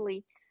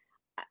totally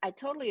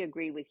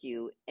agree with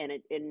you, and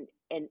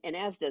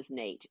as does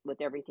Nate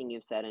with everything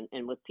you've said,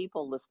 and with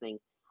people listening,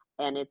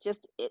 and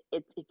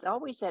it's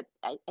always that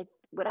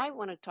what I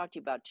want to talk to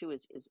you about too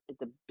is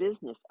the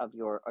business of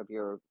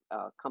your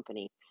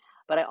company,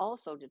 but I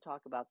also to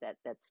talk about that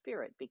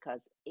spirit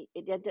because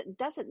it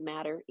doesn't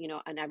matter,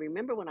 And I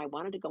remember when I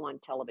wanted to go on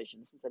television.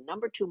 This is the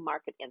number two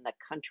market in the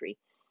country,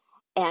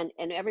 and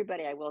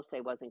everybody I will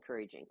say was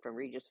encouraging from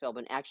Regis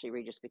Philbin. Actually,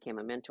 Regis became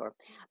a mentor,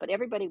 but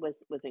everybody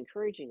was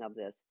encouraging of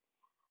this.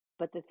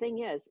 But the thing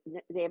is,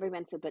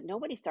 everyone said, but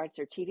nobody starts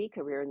their TV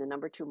career in the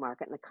number two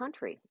market in the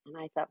country. And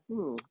I thought,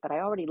 but I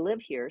already live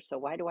here, so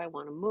why do I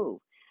want to move?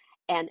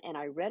 And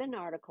I read an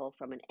article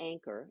from an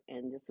anchor,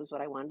 and this was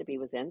what I wanted to be,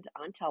 was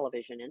on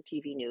television and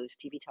TV news,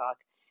 TV talk.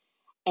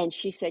 And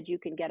she said, you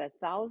can get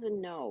 1,000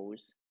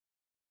 no's.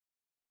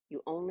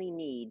 You only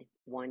need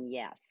one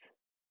yes.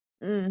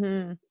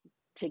 Mm-hmm.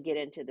 To get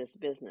into this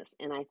business.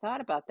 And I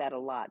thought about that a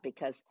lot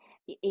because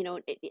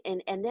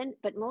and then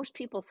but most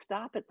people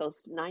stop at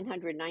those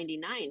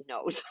 999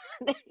 no's.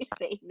 They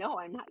say, no,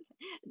 I'm not.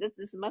 This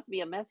must be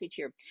a message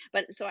here.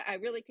 But so I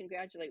really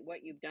congratulate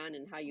what you've done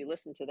and how you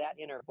listen to that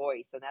inner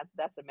voice, and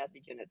that's a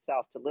message in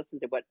itself, to listen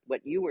to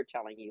what you were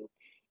telling you.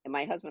 And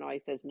my husband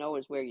always says, no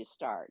is where you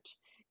start.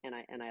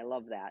 And I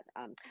love that.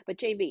 But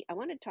JB, I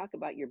want to talk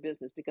about your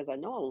business because I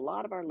know a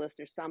lot of our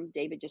listeners,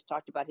 David just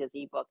talked about his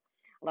ebook.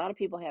 A lot of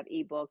people have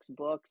ebooks,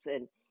 books,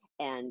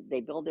 and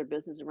they build their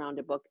business around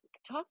a book.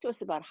 Talk to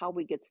us about how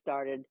we get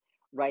started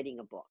writing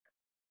a book.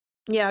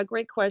 Yeah,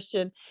 great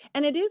question.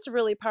 And it is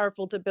really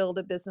powerful to build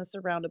a business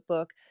around a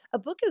book. A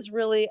book is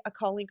really a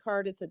calling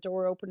card, it's a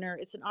door opener,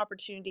 it's an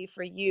opportunity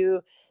for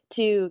you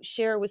to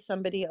share with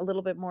somebody a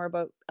little bit more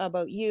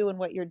about you and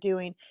what you're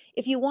doing.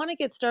 If you want to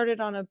get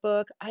started on a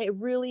book, I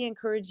really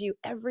encourage you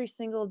every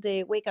single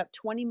day, wake up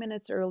 20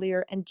 minutes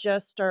earlier and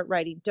just start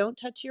writing. Don't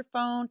touch your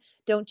phone,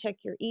 don't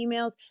check your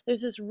emails.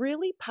 There's this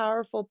really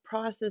powerful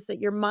process that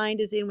your mind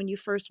is in when you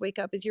first wake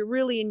up, is you're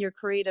really in your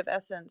creative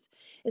essence.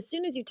 As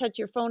soon as you touch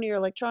your phone or your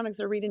electronics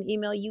or read an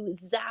email, you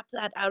zap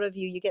that out of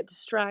you. You get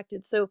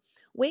distracted. So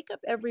wake up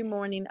every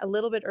morning a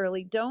little bit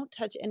early. Don't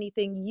touch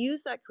anything.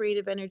 Use that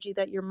creative energy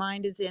that your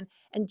mind is in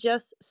and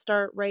just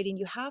start writing.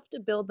 You have to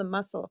build the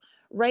muscle.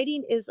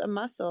 Writing is a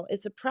muscle.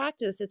 It's a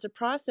practice. It's a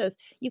process.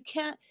 You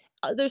can't.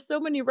 There's so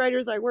many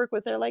writers I work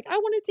with. They're like, I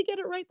wanted to get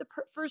it right the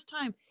first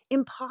time.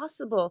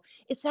 Impossible.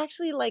 It's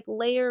actually like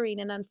layering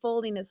and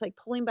unfolding. It's like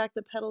pulling back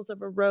the petals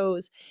of a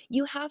rose.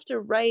 You have to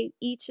write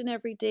each and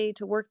every day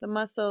to work the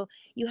muscle.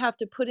 You have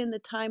to put in the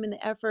time and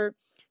the effort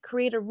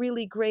create a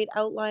really great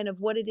outline of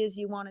what it is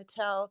you want to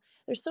tell.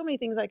 There's so many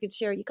things I could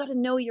share. You got to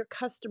know your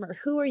customer.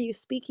 Who are you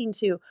speaking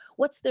to?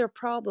 What's their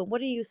problem?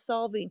 What are you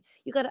solving?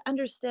 You got to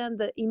understand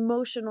the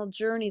emotional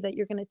journey that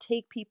you're going to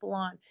take people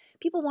on.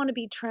 People want to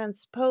be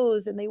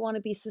transposed and they want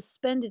to be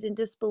suspended in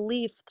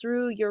disbelief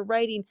through your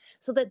writing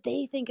so that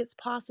they think it's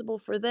possible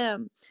for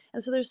them.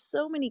 And so there's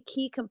so many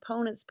key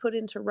components put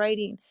into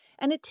writing,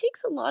 and it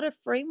takes a lot of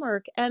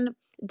framework and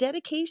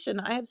dedication.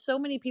 I have so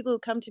many people who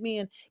come to me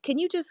and, can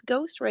you just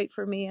ghostwrite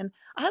for me? And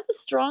I have a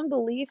strong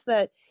belief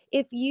that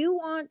if you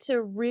want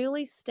to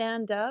really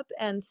stand up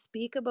and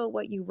speak about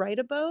what you write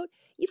about,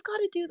 you've got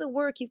to do the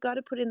work, you've got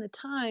to put in the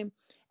time.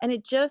 And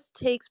it just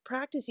takes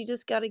practice. You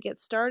just got to get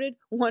started,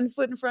 one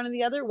foot in front of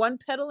the other, one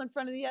pedal in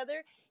front of the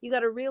other. You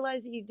got to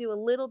realize that you do a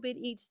little bit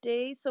each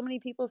day. So many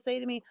people say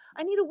to me,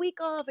 I need a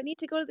week off. I need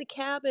to go to the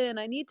cabin.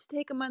 I need to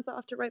take a month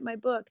off to write my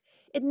book.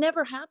 It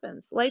never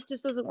happens. Life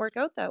just doesn't work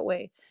out that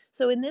way.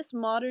 So in this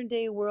modern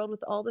day world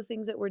with all the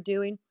things that we're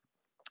doing,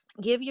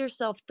 give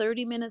yourself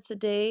 30 minutes a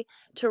day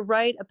to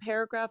write a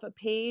paragraph, a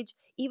page,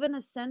 even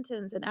a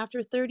sentence. And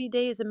after 30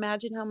 days,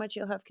 imagine how much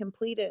you'll have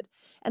completed.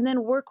 And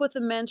then work with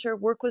a mentor,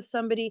 work with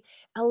somebody,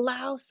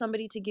 allow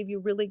somebody to give you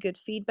really good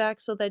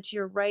feedback so that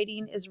your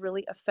writing is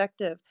really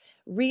effective.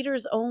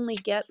 Readers only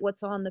get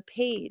what's on the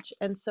page.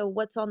 And so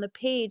what's on the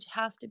page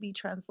has to be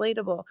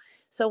translatable.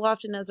 So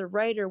often as a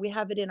writer, we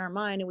have it in our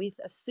mind and we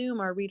assume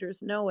our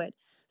readers know it.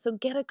 So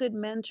get a good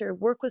mentor,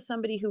 work with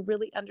somebody who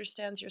really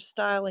understands your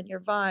style and your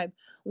vibe.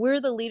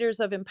 We're the leaders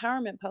of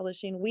empowerment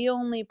publishing. We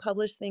only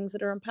publish things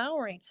that are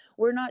empowering.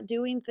 We're not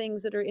doing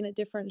things that are in a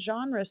different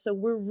genre. So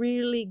we're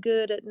really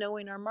good at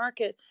knowing our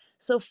market.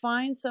 So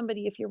find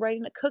somebody, if you're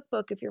writing a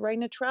cookbook, if you're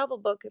writing a travel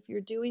book, if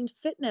you're doing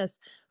fitness,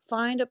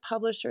 find a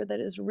publisher that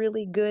is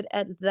really good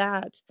at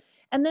that.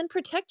 And then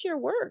protect your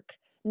work.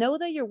 Know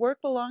that your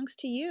work belongs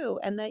to you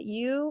and that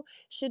you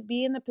should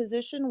be in the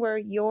position where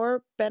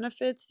your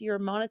benefits, your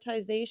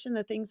monetization,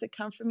 the things that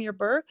come from your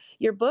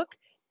book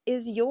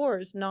is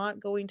yours,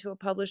 not going to a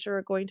publisher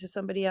or going to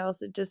somebody else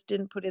that just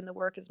didn't put in the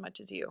work as much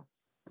as you.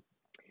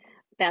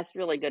 That's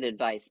really good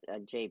advice,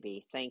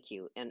 JB. Thank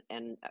you.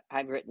 And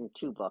I've written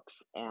 2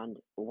 books, and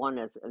one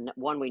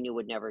we knew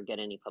would never get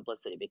any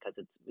publicity because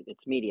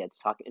it's media.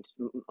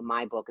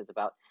 My book is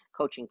about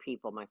coaching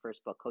people. My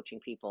first book, coaching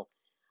people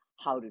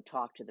how to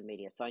talk to the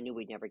media. So I knew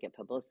we'd never get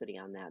publicity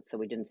on that. So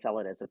we didn't sell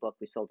it as a book.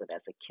 We sold it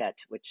as a kit,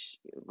 which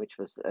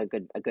was a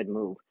good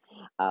move.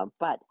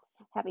 But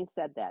having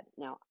said that,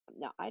 now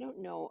I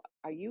don't know.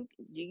 Do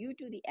you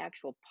do the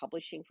actual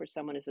publishing for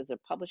someone? Is a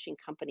publishing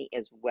company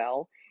as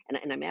well?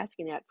 And I'm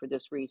asking that for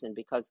this reason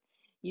because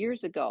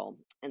years ago,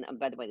 and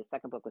by the way, the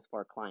second book was for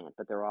a client,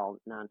 but they're all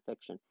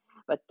nonfiction.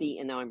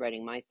 And now I'm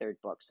writing my 3rd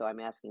book, so I'm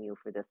asking you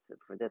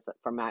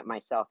for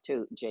myself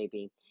too,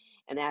 JB,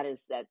 and that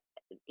is that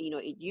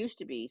it used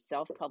to be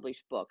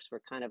self-published books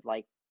were kind of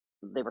like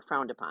they were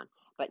frowned upon,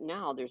 but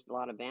now there's a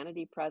lot of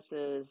vanity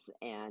presses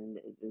and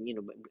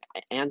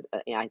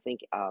I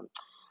think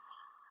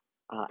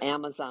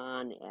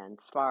Amazon and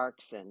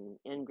Sparks and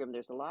Ingram.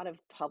 There's a lot of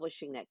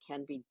publishing that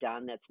can be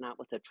done that's not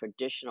with a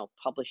traditional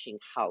publishing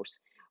house.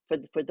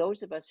 For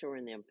those of us who are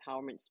in the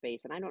empowerment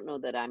space, and I don't know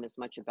that I'm as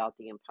much about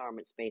the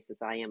empowerment space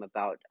as I am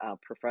about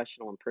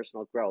professional and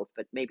personal growth,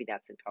 but maybe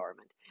that's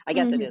empowerment. I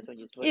guess it is when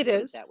you put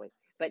it that way.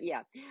 But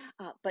yeah,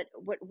 but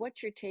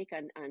what's your take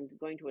on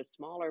going to a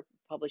smaller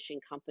publishing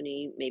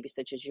company, maybe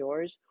such as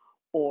yours,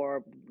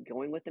 or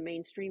going with a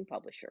mainstream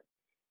publisher,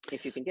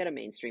 if you can get a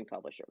mainstream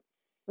publisher?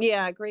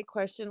 Yeah, great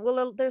question.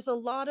 Well, there's a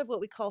lot of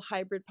what we call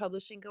hybrid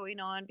publishing going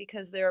on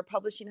because there are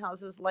publishing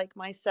houses like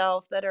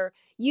myself that are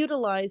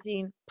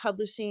utilizing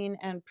publishing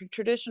and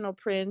traditional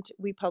print.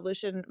 We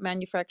publish and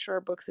manufacture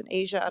our books in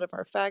Asia out of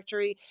our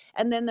factory.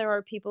 And then there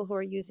are people who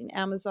are using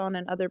Amazon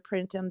and other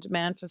print and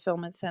demand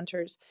fulfillment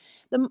centers.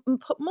 The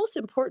most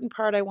important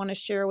part I want to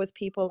share with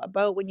people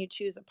about when you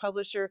choose a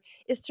publisher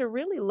is to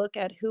really look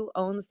at who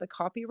owns the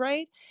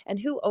copyright and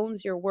who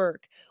owns your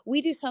work.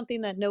 We do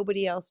something that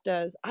nobody else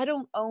does. I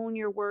don't own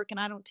your work and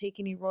I don't take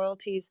any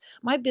royalties.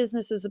 My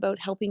business is about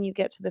helping you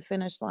get to the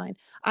finish line.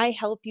 I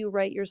help you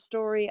write your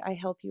story. I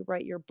help you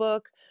write your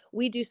book.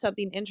 We do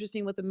something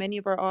interesting with many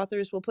of our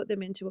authors. We'll put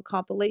them into a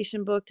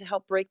compilation book to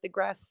help break the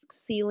glass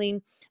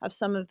ceiling of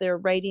some of their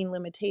writing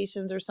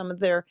limitations or some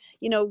of their,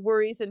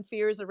 worries and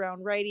fears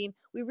around writing.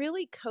 We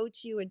really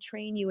coach you and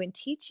train you and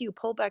teach you,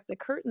 pull back the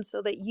curtain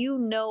so that you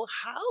know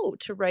how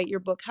to write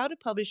your book, how to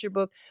publish your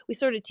book. We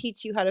sort of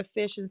teach you how to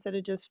fish instead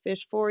of just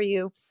fish for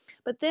you.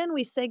 But then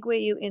we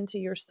segue you into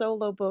your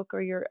solo book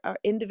or your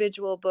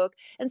individual book.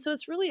 And so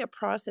it's really a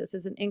process,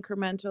 as an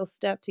incremental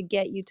step to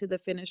get you to the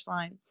finish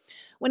line.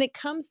 When it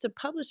comes to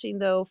publishing,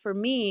 though, for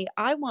me,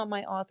 I want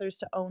my authors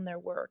to own their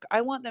work.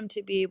 I want them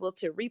to be able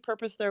to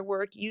repurpose their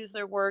work, use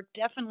their work,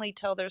 definitely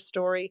tell their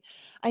story.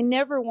 I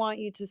never want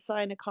you to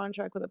sign a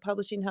contract with a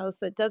publishing house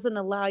that doesn't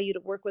allow you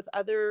to work with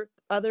other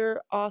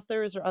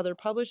authors or other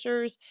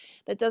publishers,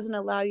 that doesn't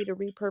allow you to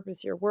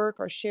repurpose your work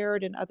or share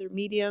it in other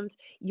mediums.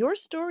 Your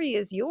story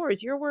is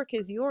yours. Your work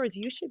is yours.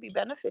 You should be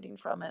benefiting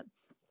from it.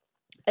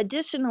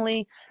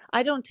 Additionally,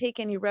 I don't take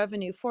any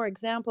revenue. For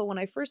example, when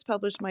I first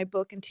published my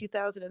book in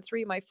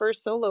 2003, my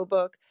first solo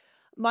book,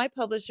 my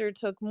publisher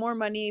took more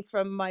money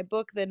from my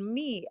book than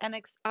me. And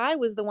I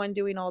was the one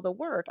doing all the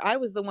work. I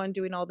was the one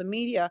doing all the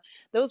media.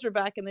 Those were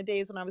back in the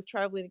days when I was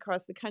traveling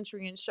across the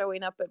country and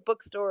showing up at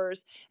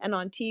bookstores and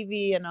on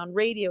TV and on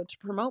radio to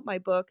promote my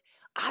book.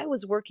 I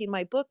was working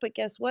my book, but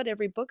guess what?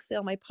 Every book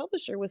sale, my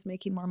publisher was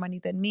making more money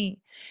than me.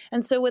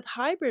 And so with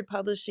hybrid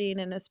publishing,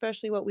 and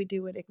especially what we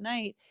do at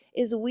Ignite,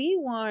 is we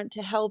want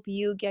to help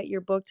you get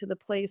your book to the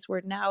place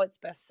where now it's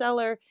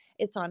bestseller,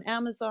 it's on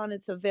Amazon,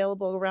 it's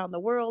available around the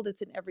world,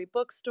 it's in every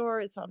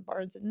bookstore, it's on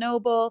Barnes and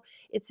Noble,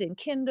 it's in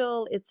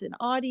Kindle, it's in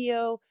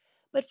audio.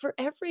 But for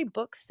every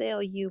book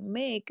sale you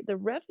make, the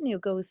revenue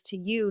goes to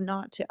you,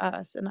 not to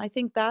us. And I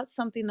think that's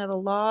something that a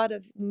lot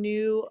of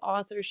new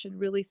authors should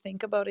really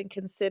think about and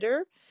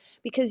consider,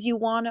 because you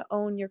want to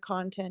own your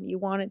content. You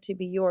want it to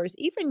be yours.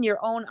 Even your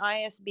own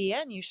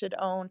ISBN, you should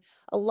own.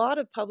 A lot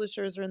of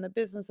publishers are in the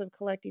business of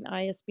collecting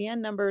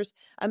ISBN numbers.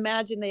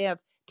 Imagine they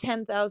have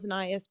 10,000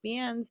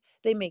 ISBNs,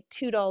 they make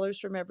 $2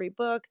 from every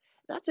book.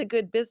 That's a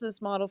good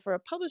business model for a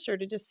publisher,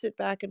 to just sit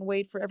back and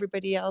wait for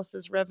everybody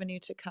else's revenue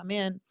to come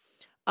in.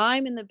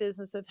 I'm in the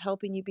business of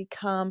helping you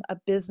become a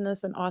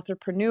business, an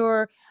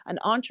authorpreneur, an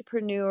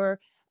entrepreneur,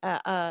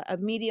 a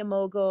media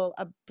mogul,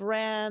 a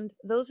brand.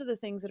 Those are the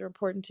things that are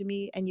important to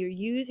me. And you're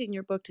using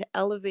your book to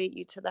elevate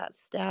you to that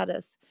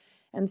status.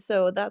 And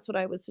so that's what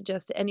I would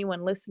suggest to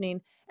anyone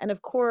listening. And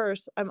of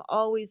course, I'm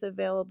always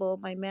available.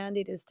 My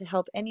mandate is to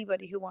help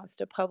anybody who wants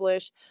to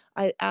publish.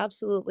 I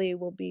absolutely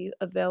will be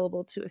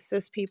available to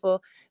assist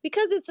people,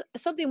 because it's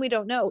something we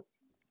don't know.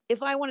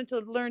 If I wanted to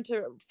learn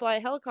to fly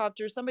a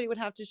helicopter, somebody would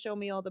have to show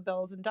me all the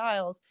bells and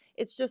dials.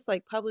 It's just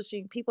like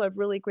publishing. People have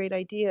really great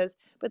ideas,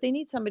 but they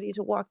need somebody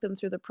to walk them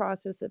through the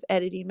process of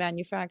editing,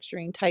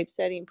 manufacturing,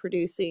 typesetting,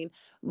 producing,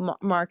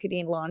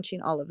 marketing,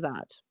 launching, all of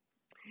that.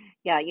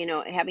 Yeah,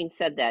 having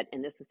said that,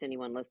 and this is to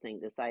anyone listening,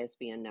 this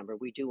ISBN number,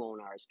 we do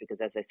own ours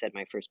because, as I said,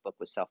 my first book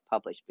was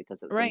self-published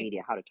because it was the Right.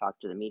 media, how to talk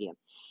to the media.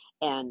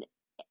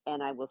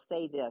 And I will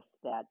say this,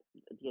 that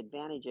the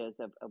advantages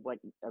of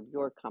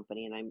your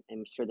company, and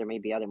I'm sure there may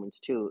be other ones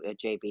too,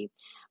 JB,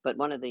 but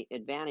one of the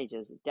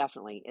advantages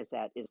definitely is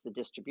the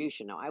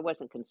distribution. Now, I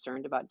wasn't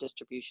concerned about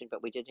distribution,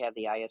 but we did have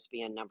the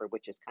ISBN number,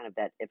 which is kind of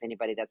that, if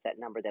anybody, that's that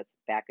number that's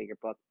back of your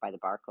book by the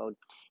barcode,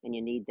 and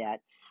you need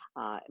that.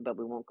 But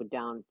we won't go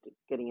down to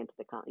getting into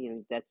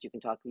that's, you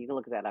can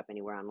look that up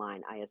anywhere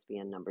online,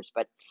 ISBN numbers.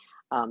 But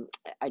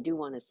I do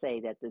want to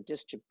say that the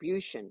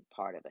distribution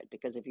part of it,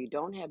 because if you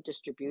don't have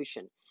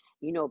distribution,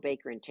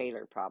 Baker and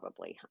Taylor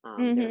probably. They're a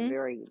Mm-hmm.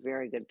 very,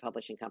 very good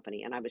publishing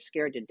company. And I was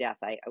scared to death.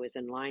 I was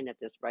in line at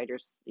this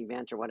writers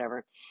event or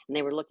whatever, and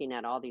they were looking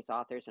at all these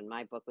authors, and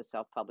my book was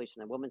self-published,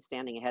 and the woman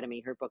standing ahead of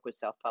me, her book was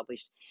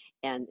self-published.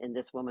 And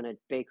this woman at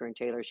Baker and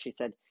Taylor, she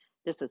said,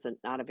 "This is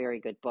not a very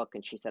good book."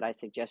 And she said, "I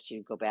suggest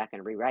you go back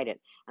and rewrite it."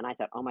 And I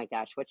thought, oh my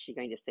gosh, what's she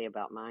going to say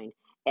about mine?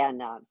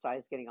 And so I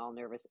was getting all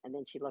nervous. And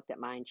then she looked at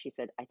mine. She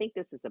said, "I think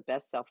this is the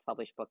best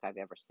self-published book I've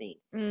ever seen."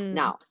 Mm.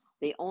 Now,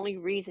 the only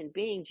reason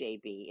being,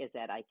 JB, is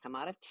that I come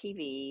out of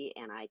TV,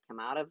 and I come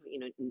out of,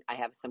 I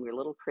have some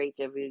little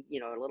creativity,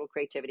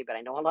 but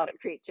I know a lot of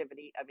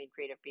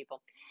creative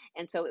people.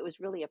 And so it was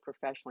really a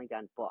professionally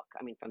done book.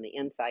 I mean, from the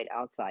inside,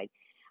 outside.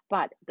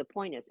 But the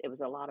point is, it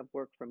was a lot of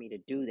work for me to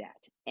do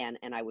that. And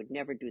I would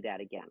never do that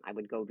again. I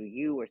would go to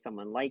you or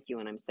someone like you.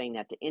 And I'm saying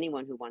that to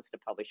anyone who wants to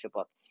publish a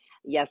book.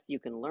 Yes, you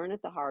can learn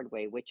it the hard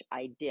way, which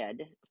I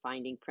did,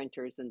 finding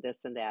printers and this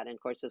and that. And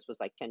of course, this was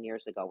like 10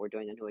 years ago. We're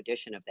doing a new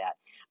edition of that.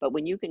 But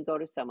when you can go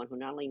to someone who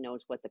not only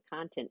knows what the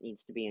content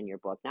needs to be in your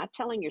book, not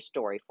telling your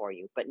story for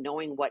you, but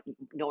knowing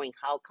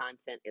how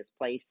content is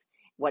placed,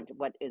 what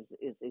is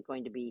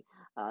going to be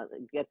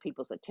get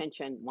people's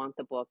attention, want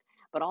the book,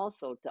 but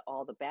also to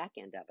all the back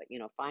end of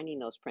it, finding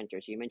those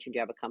printers. You mentioned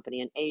you have a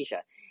company in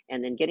Asia,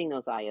 and then getting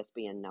those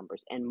ISBN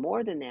numbers. And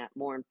more than that,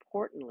 more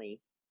importantly,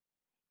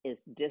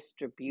 is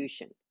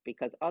distribution,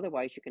 because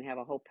otherwise you can have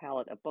a whole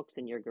pallet of books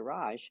in your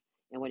garage,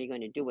 and what are you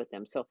going to do with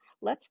them? So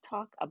let's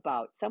talk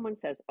about, someone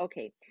says,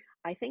 okay,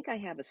 I think I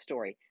have a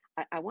story.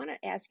 I want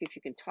to ask you if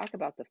you can talk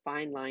about the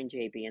fine line,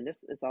 JB, and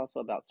this is also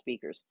about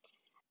speakers.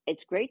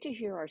 It's great to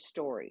hear our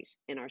stories.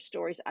 And our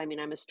stories, I mean,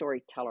 I'm a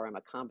storyteller, I'm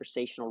a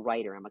conversational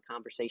writer, I'm a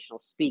conversational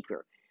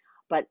speaker,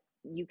 but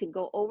you can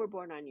go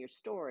overboard on your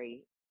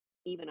story,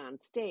 even on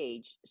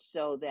stage,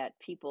 so that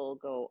people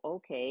go,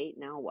 okay,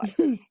 now what?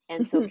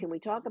 And so can we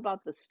talk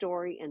about the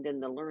story and then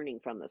the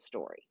learning from the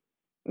story?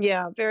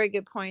 Yeah, very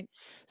good point.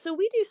 So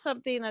we do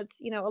something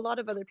that's, a lot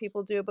of other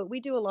people do, but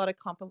we do a lot of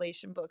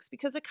compilation books,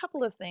 because a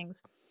couple of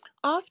things.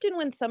 Often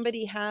when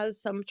somebody has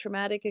some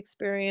traumatic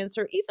experience,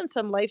 or even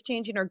some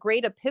life-changing or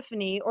great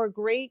epiphany or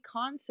great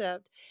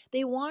concept,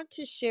 they want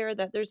to share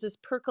that. There's this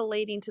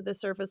percolating to the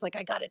surface, like,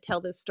 I got to tell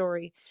this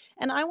story.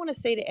 And I want to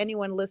say to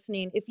anyone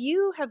listening, if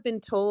you have been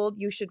told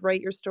you should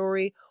write your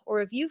story, or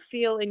if you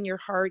feel in your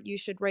heart you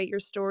should write your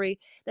story,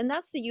 then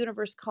that's the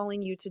universe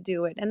calling you to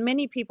do it. And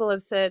many people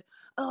have said,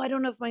 oh, I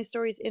don't know of my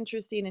stories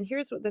interesting. And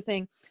here's what the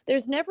thing,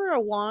 there's never a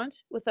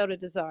want without a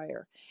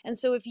desire. And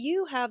so if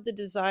you have the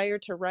desire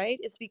to write,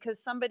 it's because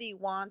somebody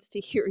wants to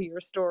hear your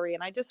story.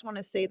 And I just want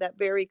to say that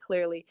very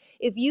clearly.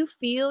 If you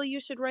feel you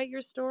should write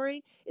your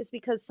story, it's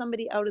because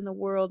somebody out in the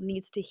world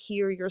needs to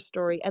hear your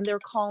story and they're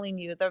calling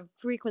you. The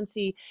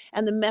frequency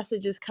and the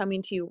message is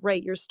coming to you,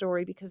 write your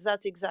story, because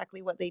that's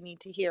exactly what they need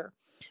to hear.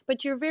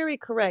 But you're very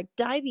correct.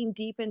 Diving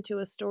deep into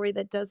a story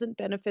that doesn't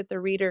benefit the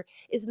reader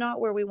is not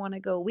where we want to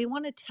go. We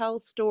want to tell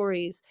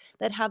stories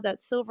that have that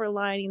silver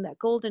lining, that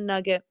golden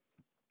nugget,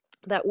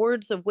 that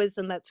words of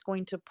wisdom that's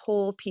going to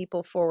pull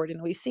people forward.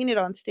 And we've seen it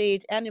on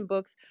stage and in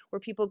books where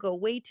people go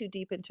way too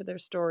deep into their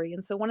story.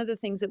 And so one of the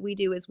things that we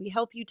do is we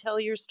help you tell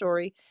your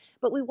story,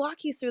 but we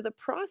walk you through the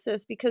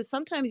process, because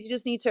sometimes you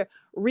just need to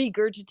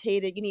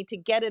regurgitate it. You need to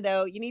get it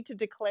out. You need to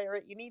declare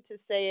it. You need to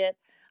say it.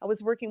 I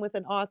was working with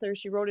an author.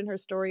 She wrote in her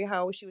story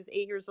how she was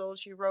 8 years old.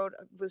 She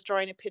was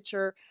drawing a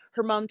picture.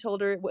 Her mom told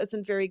her it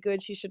wasn't very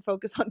good. She should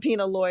focus on being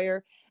a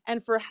lawyer.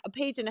 And for a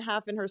page and a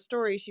half in her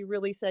story, she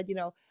really said,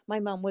 my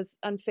mom was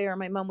unfair,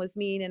 my mom was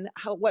mean, and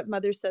what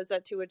mother says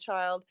that to a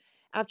child.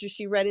 After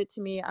she read it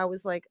to me, I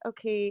was like,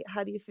 okay,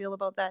 how do you feel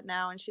about that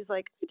now? And she's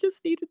like, I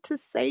just needed to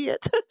say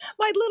it.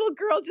 My little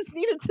girl just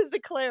needed to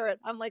declare it.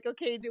 I'm like,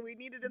 okay, do we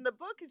need it in the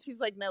book? And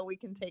she's like, no, we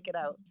can take it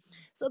out.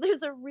 So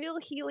there's a real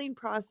healing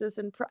process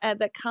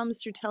that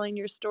comes through telling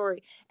your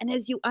story. And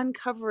as you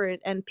uncover it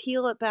and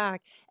peel it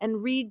back and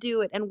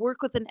redo it and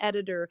work with an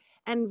editor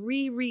and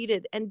reread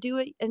it and do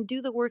it and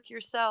do the work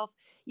yourself,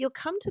 you'll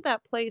come to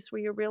that place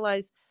where you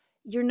realize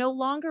you're no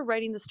longer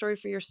writing the story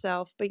for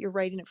yourself, but you're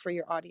writing it for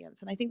your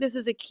audience. And I think this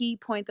is a key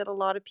point that a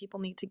lot of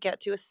people need to get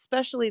to,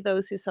 especially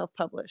those who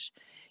self-publish.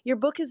 Your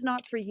book is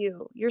not for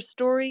you. Your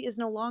story is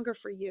no longer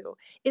for you.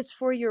 It's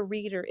for your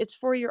reader. It's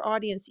for your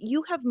audience.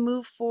 You have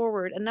moved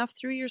forward enough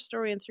through your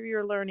story and through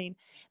your learning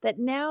that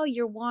now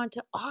you want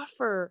to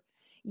offer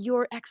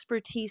your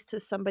expertise to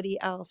somebody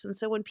else. And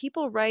so when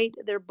people write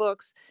their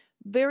books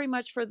very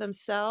much for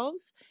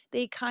themselves,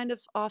 they kind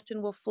of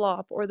often will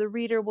flop, or the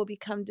reader will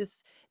become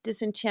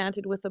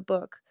disenchanted with the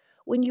book.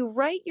 When you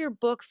write your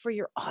book for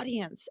your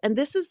audience, and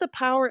this is the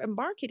power of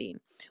marketing,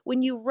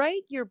 when you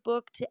write your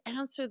book to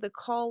answer the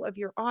call of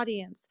your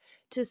audience,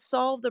 to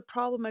solve the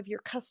problem of your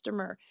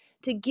customer,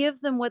 to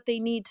give them what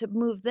they need to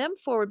move them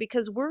forward,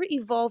 because we're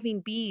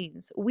evolving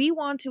beings. We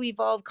want to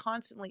evolve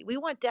constantly. We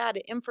want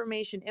data,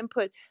 information,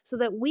 input so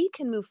that we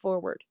can move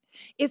forward.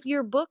 If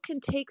your book can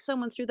take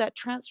someone through that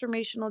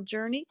transformational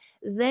journey,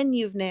 then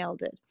you've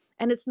nailed it.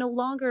 And it's no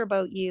longer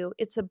about you,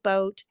 it's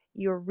about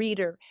your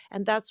reader.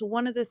 And that's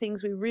one of the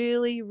things we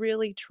really,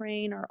 really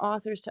train our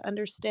authors to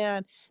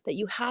understand, that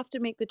you have to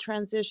make the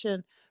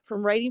transition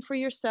from writing for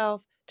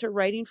yourself to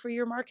writing for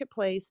your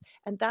marketplace.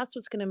 And that's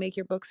what's going to make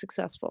your book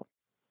successful.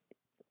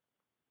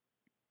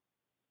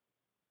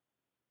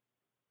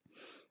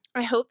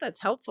 I hope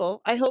that's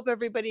helpful. I hope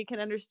everybody can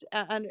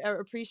understand and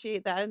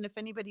appreciate that. And if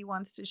anybody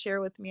wants to share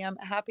with me, I'm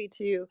happy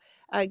to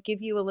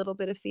give you a little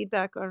bit of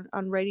feedback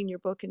on writing your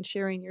book and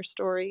sharing your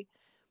story.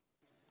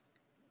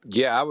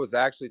 Yeah, I was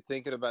actually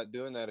thinking about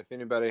doing that. If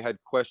anybody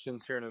had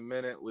questions here in a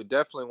minute, we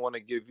definitely want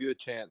to give you a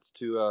chance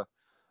to.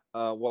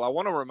 Well, I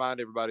want to remind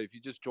everybody, if you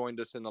just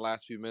joined us in the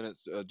last few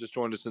minutes, just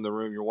joined us in the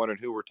room, you're wondering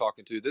who we're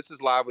talking to. This is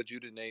Live with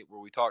Judy Nate,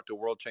 where we talk to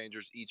world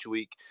changers each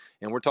week.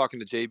 And we're talking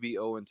to JB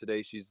Owen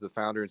today. She's the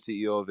founder and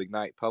CEO of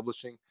Ignite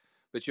Publishing.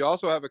 But you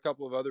also have a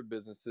couple of other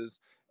businesses.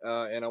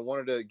 And I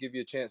wanted to give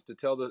you a chance to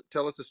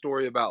tell us a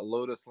story about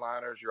Lotus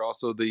Liners. You're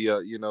also the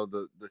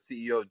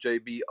CEO of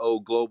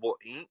JBO Global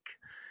Inc.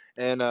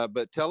 And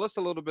but tell us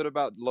a little bit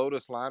about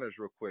Lotus Liners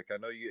real quick. I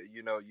know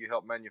you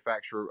help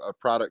manufacture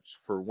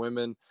products for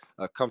women,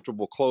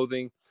 comfortable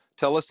clothing.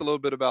 Tell us a little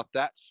bit about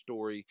that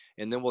story,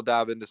 and then we'll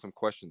dive into some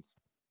questions.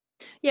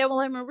 Yeah, well,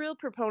 I'm a real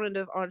proponent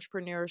of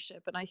entrepreneurship.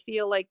 And I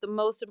feel like the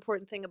most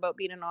important thing about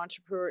being an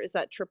entrepreneur is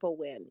that triple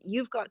win.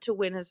 You've got to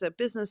win as a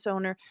business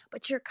owner,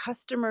 but your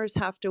customers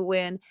have to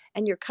win,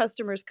 and your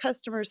customers'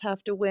 customers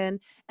have to win.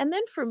 And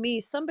then for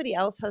me, somebody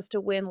else has to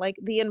win, like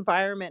the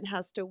environment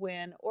has to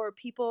win, or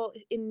people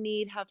in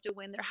need have to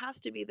win. There has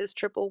to be this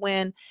triple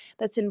win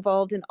that's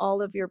involved in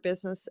all of your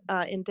business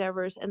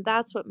endeavors. And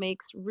that's what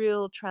makes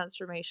real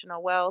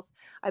transformational wealth.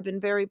 I've been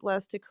very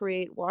blessed to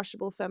create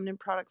washable feminine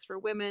products for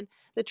women.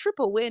 The triple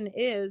win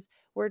is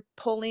we're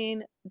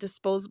pulling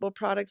disposable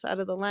products out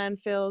of the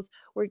landfills.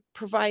 We're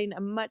providing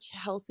a much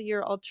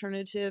healthier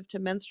alternative to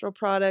menstrual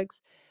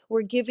products.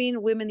 We're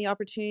giving women the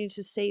opportunity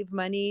to save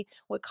money.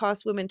 What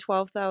costs women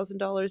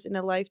 $12,000 in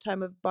a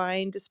lifetime of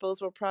buying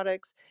disposable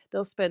products,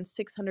 they'll spend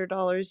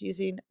 $600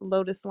 using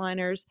Lotus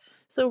Liners.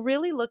 So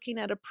really looking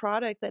at a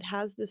product that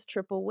has this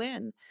triple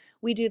win.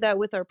 We do that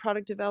with our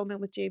product development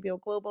with JBO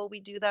Global.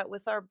 We do that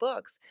with our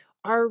books.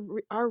 Our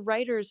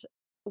writers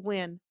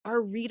win,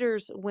 our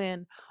readers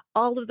win.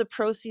 All of the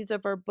proceeds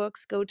of our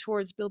books go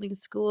towards building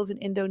schools in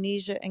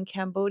Indonesia and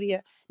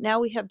Cambodia. Now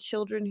we have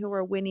children who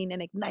are winning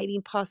and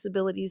igniting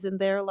possibilities in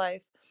their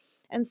life.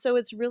 And so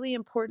it's really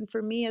important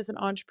for me as an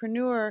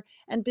entrepreneur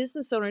and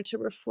business owner to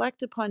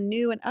reflect upon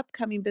new and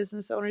upcoming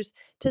business owners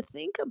to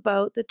think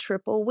about the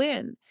triple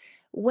win.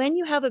 When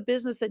you have a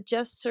business that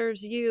just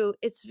serves you,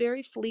 it's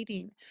very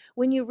fleeting.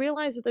 When you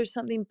realize that there's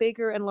something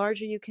bigger and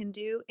larger you can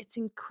do, it's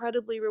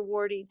incredibly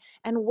rewarding.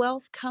 And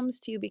wealth comes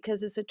to you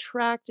because it's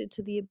attracted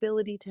to the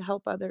ability to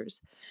help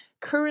others.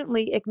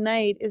 Currently,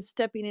 Ignite is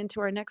stepping into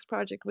our next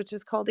project, which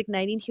is called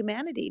Igniting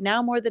Humanity.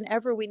 Now more than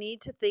ever, we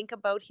need to think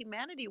about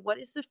humanity. What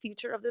is the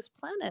future of this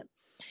planet?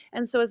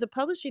 And so, as a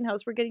publishing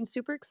house, we're getting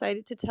super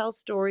excited to tell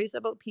stories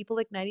about people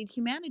igniting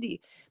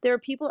humanity. There are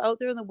people out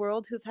there in the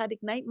world who've had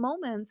ignite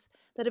moments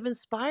that have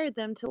inspired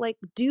them to like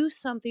do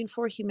something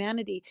for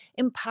humanity,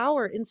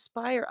 empower,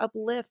 inspire,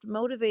 uplift,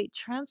 motivate,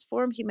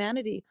 transform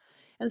humanity.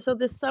 And so,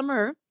 this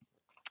summer,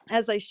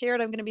 as I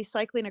shared, I'm going to be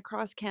cycling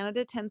across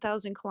Canada,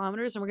 10,000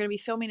 kilometers, and we're going to be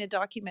filming a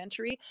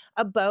documentary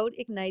about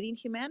igniting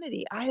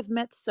humanity. I have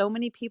met so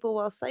many people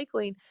while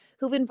cycling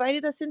who've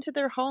invited us into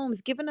their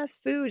homes, given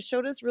us food,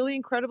 showed us really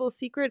incredible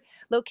secret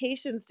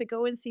locations to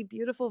go and see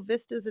beautiful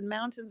vistas and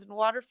mountains and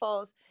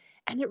waterfalls.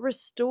 And it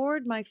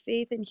restored my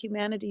faith in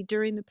humanity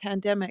during the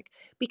pandemic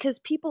because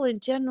people in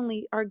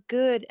generally are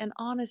good and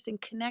honest and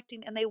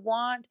connecting, and they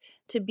want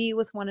to be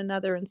with one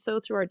another. And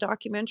so through our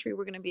documentary,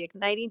 we're going to be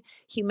igniting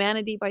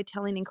humanity by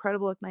telling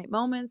incredible Ignite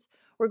moments.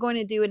 We're going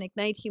to do an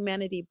Ignite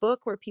Humanity book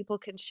where people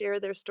can share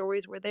their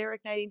stories where they're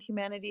igniting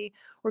humanity.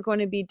 We're going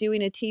to be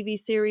doing a TV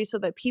series so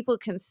that people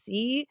can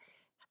see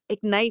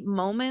ignite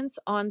moments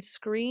on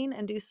screen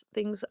and do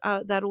things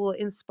that will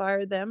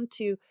inspire them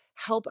to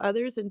help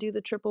others and do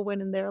the triple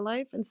win in their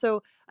life. And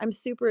so I'm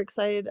super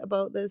excited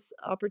about this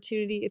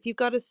opportunity. If you've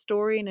got a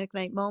story, an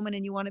ignite moment,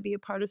 and you want to be a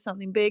part of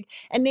something big,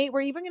 and Nate,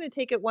 we're even going to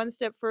take it one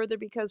step further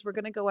because we're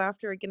going to go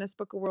after a Guinness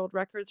Book of World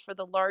Records for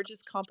the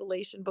largest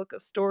compilation book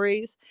of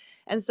stories.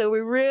 And so we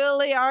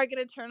really are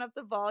going to turn up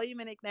the volume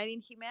in igniting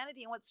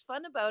humanity. And what's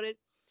fun about it,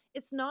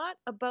 it's not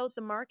about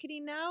the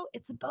marketing now,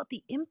 it's about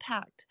the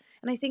impact.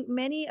 And I think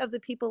many of the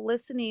people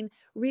listening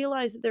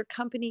realize that their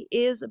company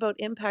is about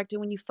impact. And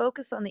when you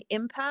focus on the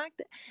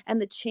impact and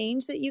the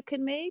change that you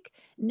can make,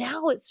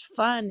 now it's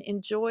fun,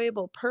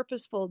 enjoyable,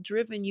 purposeful,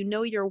 driven. You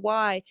know your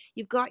why.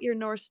 You've got your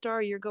North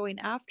Star. You're going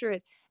after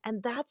it.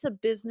 And that's a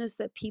business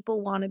that people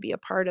want to be a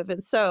part of.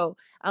 And so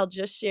I'll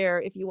just share,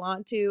 if you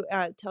want to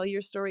tell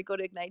your story, go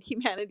to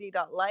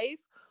ignitehumanity.life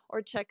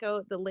or check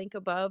out the link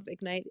above,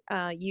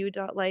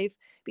 igniteu.life,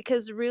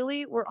 because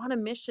really we're on a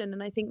mission.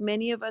 And I think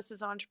many of us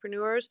as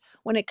entrepreneurs,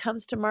 when it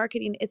comes to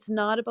marketing, it's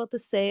not about the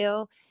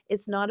sale,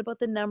 it's not about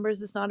the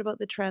numbers, it's not about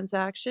the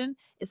transaction,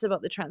 it's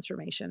about the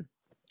transformation.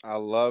 I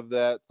love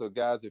that. So,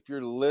 guys, if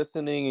you're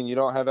listening and you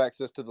don't have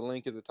access to the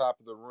link at the top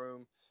of the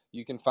room,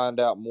 you can find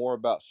out more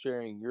about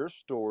sharing your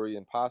story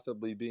and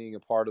possibly being a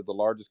part of the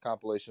largest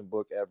compilation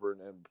book ever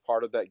and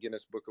part of that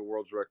Guinness Book of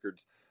World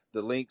Records.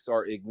 The links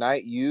are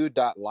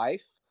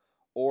igniteu.life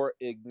or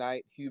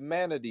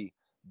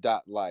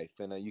ignitehumanity.life.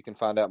 And you can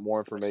find out more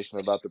information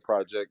about the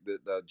project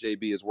that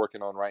JB is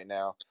working on right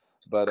now.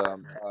 But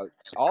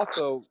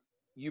also,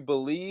 you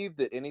believe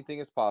that anything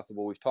is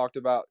possible. We've talked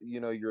about,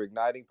 you're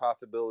igniting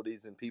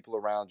possibilities in people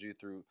around you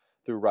through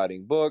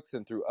writing books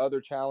and through other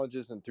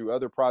challenges and through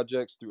other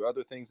projects, through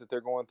other things that they're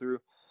going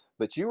through.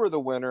 But you were the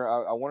winner.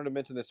 I wanted to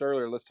mention this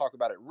earlier. Let's talk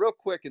about it real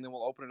quick, and then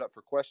we'll open it up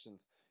for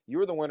questions. You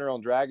were the winner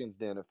on Dragon's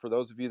Den. For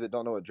those of you that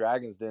don't know what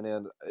Dragon's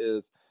Den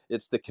is,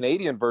 it's the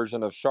Canadian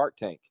version of Shark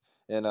Tank.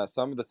 And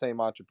some of the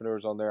same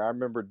entrepreneurs on there. I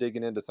remember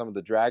digging into some of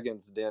the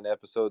Dragon's Den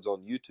episodes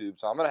on YouTube.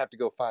 So I'm going to have to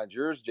go find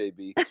yours,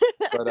 JB.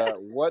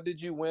 But what did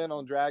you win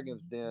on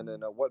Dragon's Den,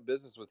 and what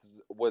business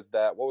was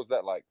that? What was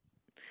that like?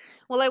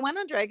 Well, I went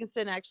on Dragon's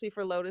Den actually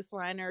for Lotus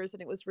Liners,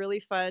 and it was really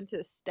fun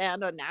to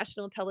stand on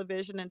national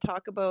television and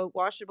talk about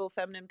washable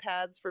feminine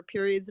pads for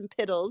periods and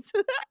piddles.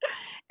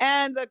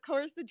 And of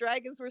course, the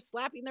dragons were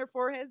slapping their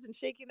foreheads and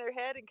shaking their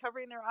head and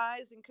covering their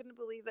eyes and couldn't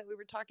believe that we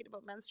were talking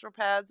about menstrual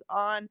pads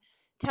on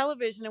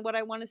television. And what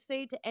I want to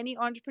say to any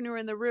entrepreneur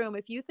in the room,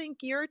 if you think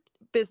your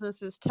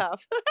business is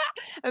tough,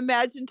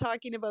 imagine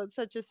talking about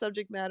such a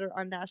subject matter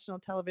on national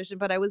television.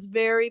 But I was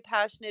very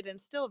passionate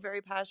and still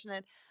very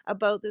passionate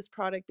about this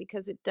product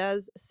because it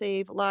does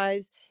save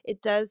lives.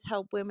 It does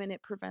help women.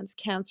 It prevents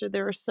cancer.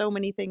 There are so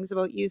many things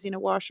about using a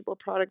washable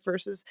product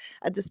versus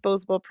a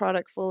disposable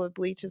product full of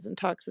bleaches and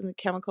toxins and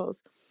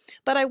chemicals.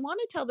 But I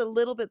want to tell a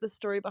little bit the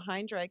story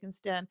behind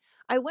Dragon's Den.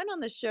 I went on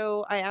the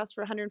show. I asked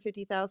for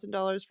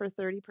 $150,000 for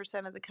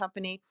 30% of the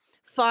company.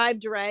 5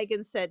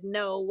 dragons said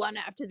no, one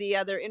after the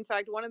other. In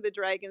fact, one of the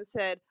dragons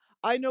said,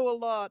 I know a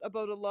lot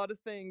about a lot of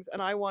things,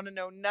 and I want to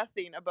know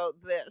nothing about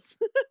this.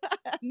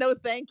 No,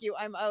 thank you.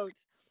 I'm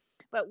out.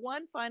 But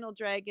one final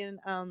dragon,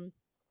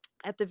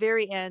 at the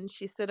very end,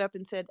 she stood up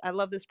and said, I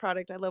love this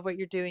product. I love what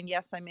you're doing.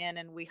 Yes, I'm in.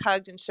 And we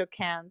hugged and shook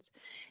hands.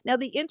 Now,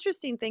 the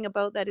interesting thing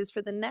about that is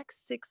for the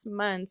next 6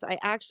 months, I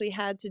actually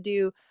had to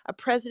do a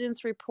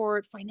president's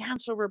report,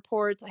 financial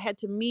reports. I had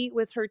to meet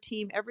with her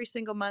team every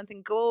single month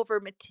and go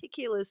over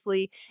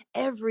meticulously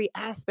every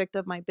aspect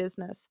of my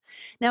business.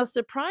 Now,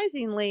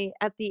 surprisingly,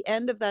 at the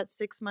end of that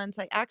 6 months,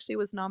 I actually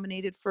was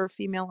nominated for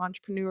Female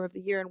Entrepreneur of the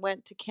Year and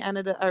went to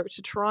Canada or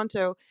to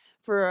Toronto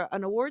for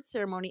an award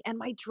ceremony, and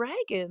my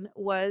dragon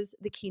was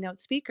the keynote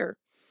speaker.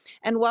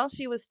 And while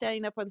she was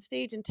standing up on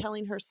stage and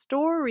telling her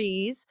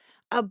stories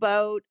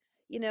about,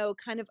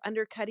 kind of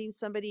undercutting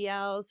somebody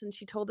else, and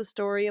she told a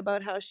story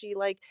about how she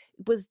like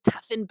was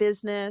tough in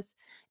business,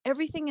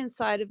 everything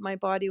inside of my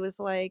body was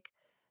like,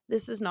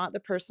 this is not the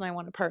person I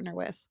want to partner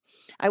with.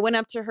 I went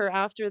up to her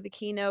after the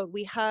keynote,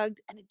 we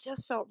hugged, and it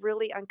just felt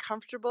really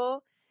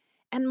uncomfortable.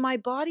 And my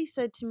body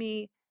said to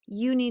me,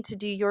 you need to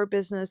do your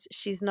business.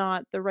 She's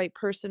not the right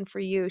person for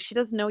you. She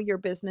doesn't know your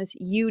business.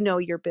 You know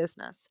your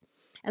business.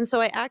 And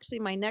so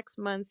my next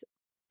month's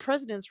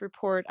president's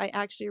report, I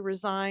actually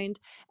resigned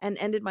and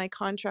ended my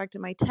contract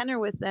and my tenure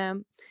with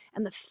them.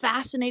 And the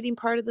fascinating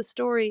part of the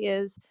story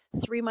is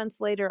 3 months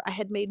later, I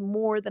had made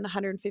more than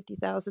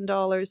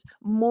 $150,000,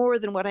 more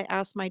than what I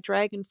asked my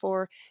dragon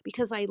for,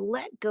 because I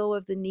let go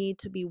of the need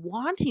to be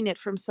wanting it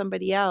from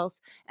somebody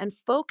else and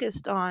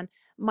focused on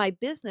my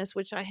business,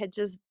 which I had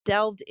just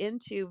delved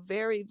into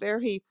very,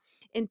 very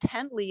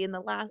intently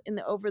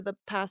over the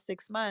past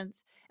 6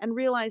 months, and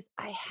realized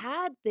I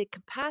had the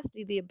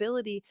capacity, the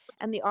ability,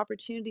 and the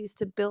opportunities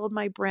to build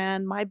my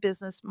brand, my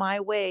business, my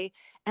way.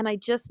 And I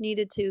just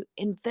needed to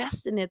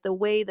invest in it the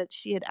way that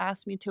she had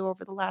asked me to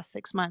over the last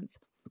 6 months.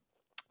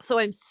 So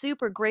I'm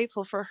super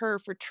grateful for her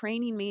for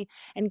training me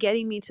and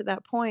getting me to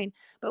that point.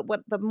 But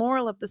what the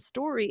moral of the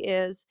story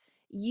is,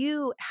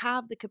 you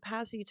have the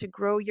capacity to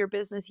grow your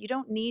business. You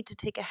don't need to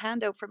take a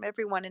handout from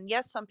everyone. And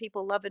yes, some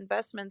people love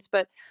investments,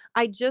 but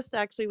I just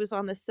actually was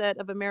on the set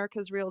of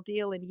America's Real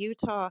Deal in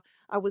Utah.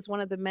 I was one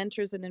of the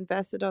mentors and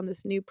invested on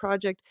this new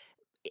project.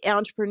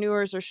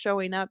 Entrepreneurs are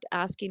showing up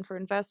asking for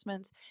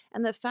investments.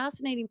 And the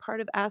fascinating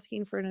part of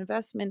asking for an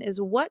investment is,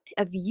 what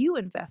have you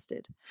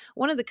invested?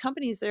 One of the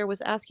companies there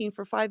was asking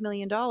for $5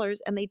 million,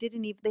 and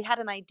they had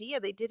an idea.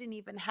 They didn't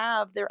even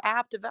have their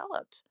app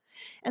developed.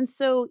 And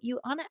so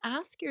you want to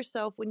ask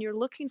yourself, when you're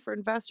looking for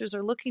investors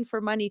or looking for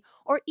money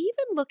or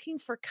even looking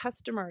for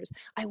customers,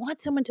 I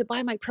want someone to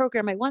buy my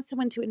program. I want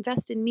someone to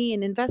invest in me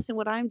and invest in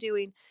what I'm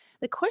doing.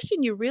 The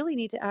question you really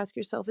need to ask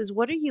yourself is,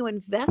 what are you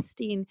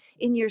investing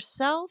in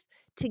yourself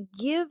to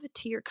give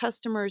to your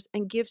customers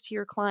and give to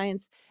your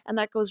clients? And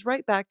that goes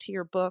right back to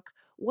your book.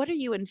 What are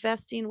you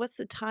investing? What's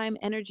the time,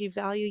 energy,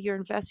 value you're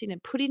investing in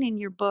putting in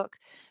your book?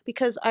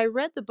 Because I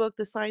read the book,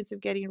 The Science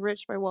of Getting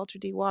Rich by Walter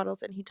D.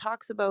 Wattles, and he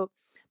talks about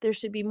there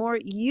should be more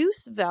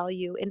use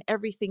value in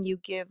everything you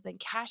give than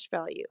cash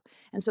value.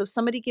 And so if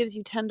somebody gives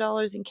you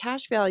 $10 in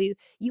cash value,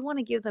 you want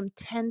to give them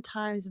 10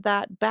 times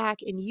that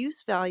back in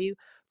use value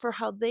for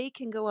how they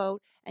can go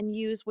out and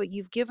use what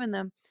you've given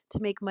them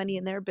to make money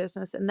in their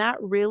business. And that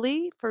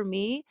really, for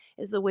me,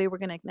 is the way we're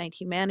going to ignite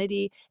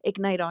humanity,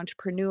 ignite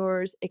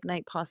entrepreneurs,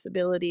 ignite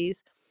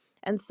possibilities.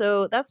 And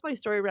so that's my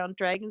story around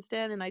Dragon's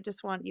Den. And I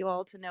just want you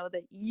all to know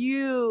that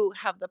you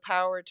have the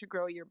power to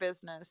grow your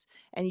business,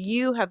 and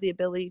you have the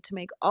ability to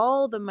make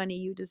all the money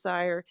you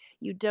desire.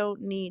 You don't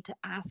need to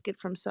ask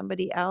it from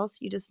somebody else.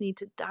 You just need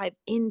to dive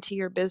into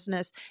your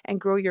business and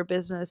grow your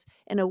business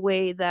in a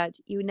way that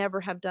you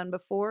never have done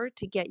before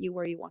to get you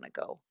where you want to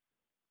go.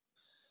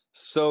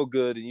 So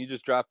good. And you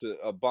just dropped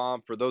a bomb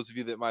for those of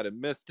you that might have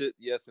missed it.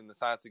 Yes, in The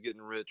Science of Getting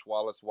Rich,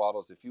 Wallace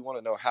Wattles. If you want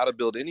to know how to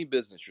build any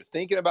business, you're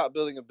thinking about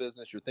building a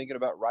business, you're thinking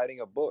about writing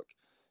a book,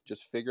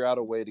 just figure out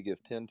a way to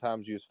give 10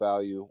 times use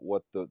value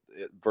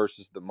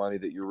versus the money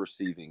that you're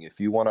receiving. If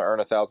you want to earn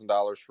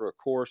 $1,000 for a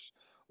course,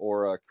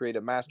 or create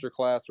a master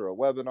class or a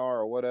webinar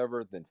or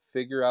whatever, then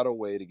figure out a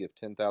way to give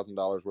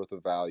 $10,000 worth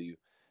of value.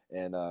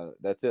 And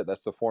that's it.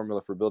 That's the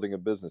formula for building a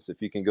business. If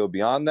you can go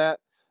beyond that,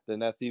 then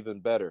that's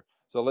even better.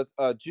 So let's,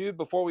 Jude,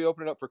 before we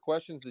open it up for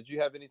questions, did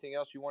you have anything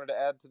else you wanted to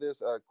add to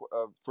this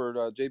for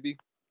JB?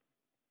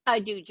 I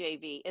do,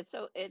 JV.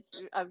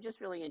 I'm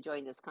just really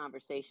enjoying this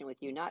conversation with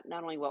you. Not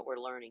only what we're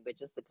learning, but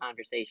just the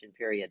conversation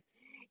period.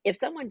 If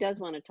someone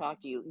does want to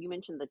talk to you, you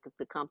mentioned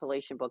the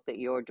compilation book that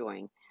you're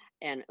doing,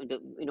 and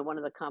one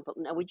of the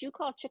now, would you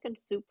call Chicken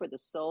Soup for the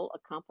Soul a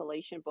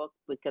compilation book?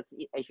 Because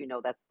as you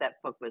know, that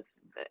book was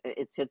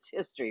it's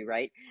history,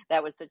 right?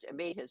 That was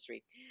made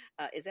history.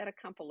 Is that a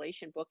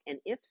compilation book? And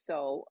if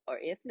so, or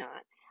if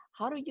not,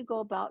 how do you go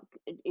about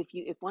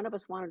if one of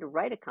us wanted to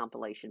write a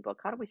compilation book?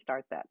 How do we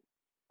start that?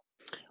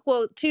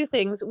 Well, two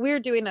things.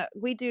 We've done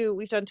we've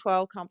done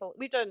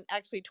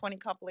actually 20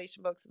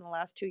 compilation books in the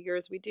last 2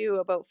 years. We do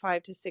about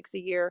 5 to 6 a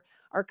year.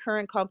 Our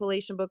current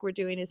compilation book we're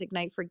doing is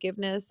Ignite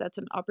Forgiveness. That's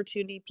an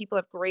opportunity. People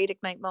have great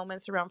Ignite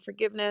moments around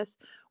forgiveness.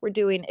 We're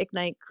doing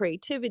Ignite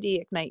Creativity,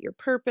 Ignite Your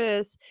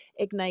Purpose,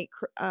 Ignite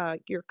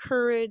Your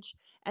Courage,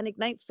 and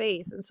Ignite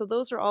Faith. And so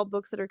those are all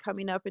books that are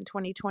coming up in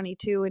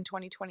 2022 and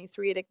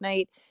 2023 at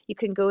Ignite. You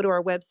can go to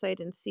our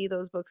website and see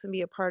those books and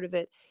be a part of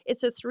it.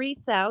 It's a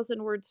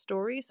 3,000 word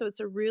story, so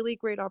it's a really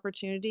great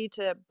opportunity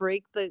to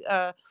break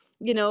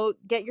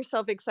get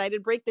yourself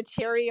excited, break the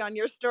cherry on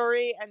your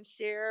story, and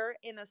share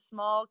in a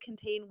small,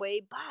 contained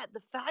way. But the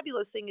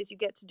fabulous thing is you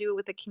get to do it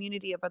with a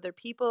community of other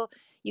people.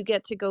 You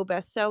get to go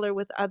bestseller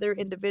with other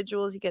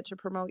individuals. You get to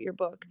promote your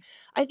book.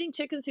 I think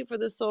Chicken Soup for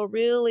the Soul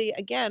really,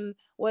 again,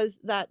 was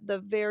that the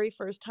very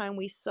first time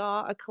we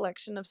saw a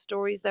collection of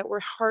stories that were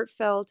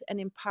heartfelt and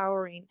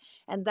empowering.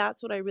 And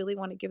that's what I really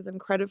want to give them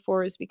credit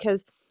for, is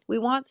because we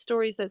want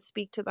stories that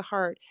speak to the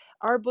heart.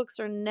 Our books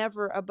are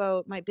never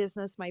about my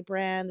business, my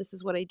brand. This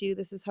is what I do.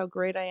 This is how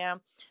great I am.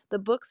 The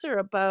books are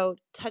about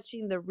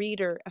touching the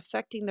reader,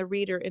 affecting the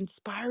reader,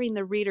 inspiring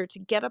the reader to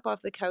get up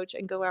off the couch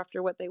and go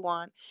after what they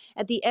want.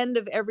 At the end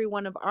of every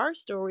one of our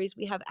stories,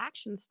 we have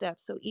action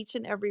steps. So each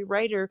and every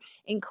writer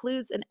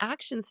includes an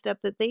action step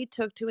that they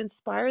took to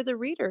inspire the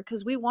reader,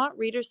 because we want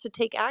readers to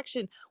take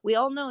action. We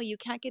all know you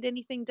can't get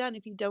anything done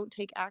if you don't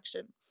take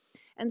action.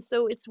 And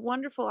so it's a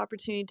wonderful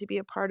opportunity to be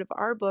a part of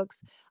our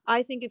books.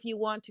 I think if you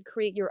want to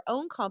create your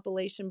own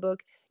compilation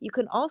book, you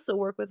can also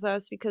work with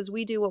us, because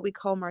we do what we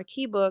call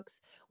marquee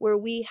books, where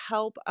we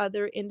help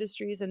other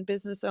industries and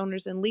business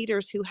owners and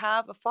leaders who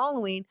have a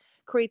following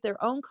create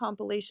their own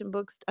compilation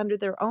books under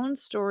their own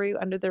story,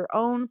 under their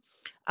own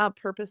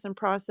purpose and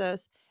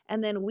process.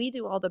 And then we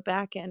do all the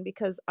back end,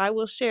 because I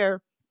will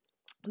share,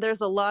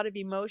 there's a lot of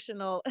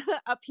emotional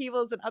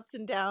upheavals and ups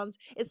and downs.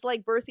 It's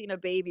like birthing a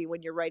baby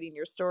when you're writing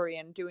your story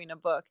and doing a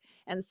book.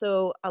 And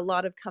so a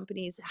lot of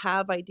companies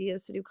have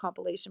ideas to do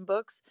compilation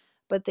books,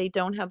 but they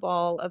don't have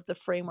all of the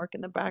framework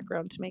in the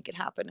background to make it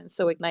happen. And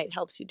so Ignite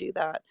helps you do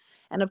that.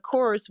 And of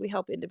course, we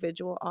help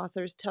individual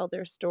authors tell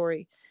their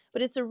story.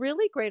 But it's a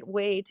really great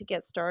way to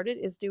get started,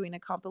 is doing a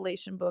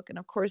compilation book. And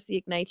of course, the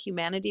Ignite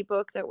Humanity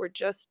book that we're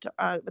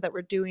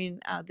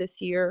doing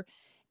this year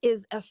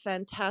is a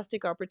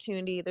fantastic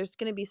opportunity. There's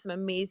going to be some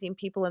amazing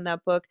people in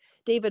that book.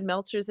 David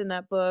Meltzer's in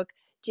that book.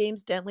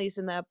 James Dentley's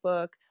in that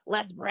book.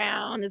 Les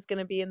Brown is going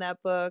to be in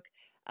that book.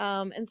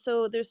 And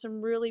so there's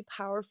some really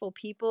powerful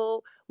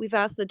people. We've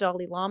asked the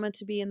Dalai Lama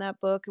to be in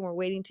that book, and we're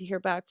waiting to hear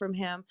back from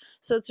him.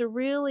 So it's a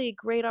really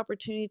great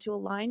opportunity to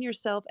align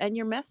yourself and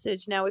your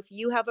message. Now, if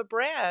you have a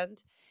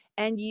brand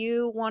and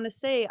you want to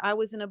say, I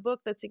was in a book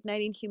that's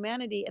igniting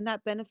humanity, and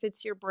that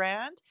benefits your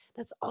brand,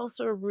 that's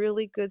also a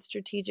really good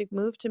strategic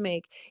move to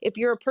make. If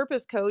you're a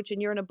purpose coach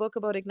and you're in a book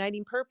about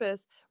igniting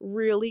purpose,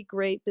 really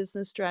great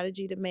business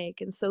strategy to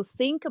make. And so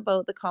think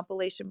about the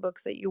compilation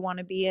books that you want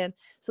to be in,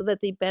 so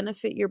that they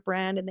benefit your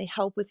brand and they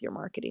help with your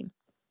marketing.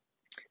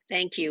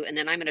 Thank you. And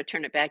then I'm going to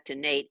turn it back to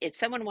Nate. If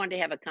someone wanted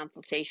to have a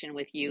consultation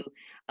with you,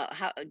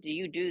 how do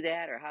you do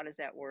that, or how does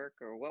that work,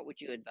 or what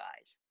would you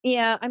advise?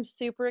 Yeah, I'm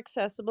super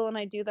accessible, and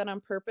I do that on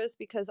purpose,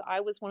 because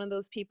I was one of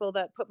those people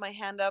that put my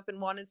hand up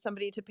and wanted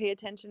somebody to pay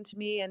attention to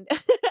me, and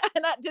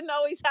and that didn't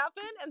always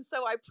happen. And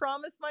so I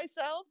promised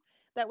myself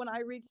that when I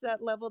reached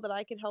that level that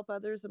I could help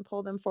others and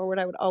pull them forward,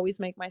 I would always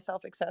make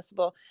myself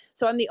accessible.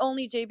 So I'm the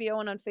only JB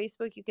Owen on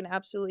Facebook. You can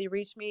absolutely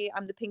reach me.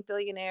 I'm the Pink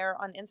Billionaire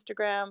on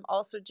Instagram,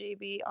 also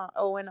JB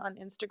Owen on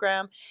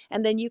Instagram.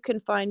 And then you can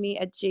find me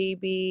at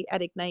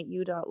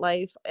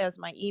jb@igniteyou.life as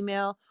my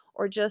email,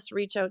 or just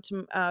reach out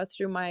to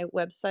through my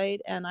website.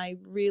 And I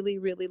really,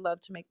 really love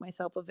to make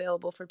myself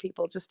available for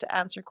people, just to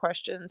answer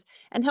questions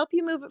and help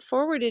you move it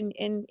forward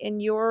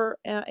in your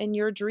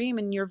dream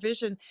and your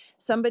vision.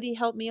 Somebody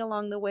helped me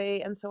along the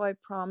way, and so I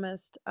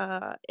promised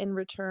in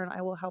return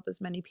I will help as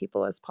many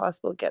people as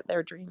possible get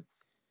their dream.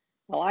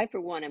 Well, I,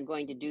 for one, am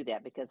going to do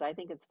that, because I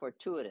think it's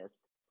fortuitous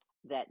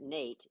that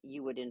Nate,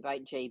 you would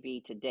invite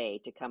JB today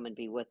to come and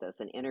be with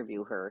us and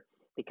interview her,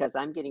 because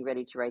I'm getting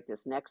ready to write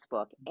this next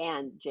book.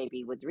 And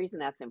JB, with the reason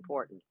that's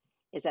important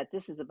is that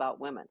this is about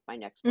women, my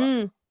next book.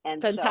 And so,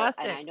 and I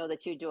Fantastic. know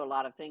that you do a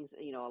lot of things,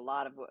 a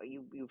lot of,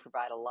 you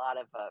provide a lot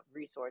of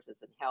resources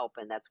and help,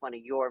 and that's one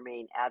of your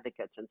main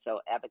advocates. And so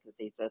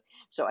advocacy.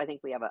 So I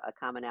think we have a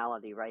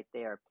commonality right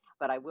there.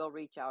 But I will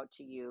reach out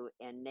to you.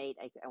 And Nate,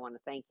 I want to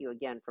thank you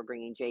again for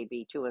bringing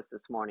JB to us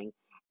this morning.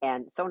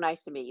 And so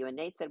nice to meet you. And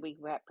Nate said we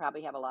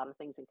probably have a lot of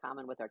things in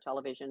common with our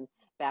television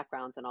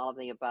backgrounds and all of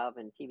the above,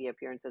 and TV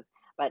appearances.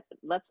 But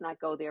let's not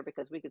go there,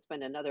 because we could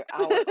spend another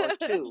hour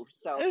or two.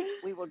 So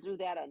we will do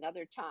that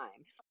another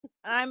time.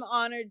 I'm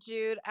honored,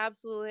 Jude.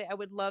 Absolutely. I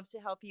would love to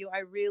help you. I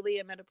really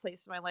am at a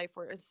place in my life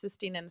where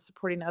assisting and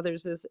supporting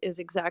others is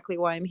exactly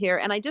why I'm here.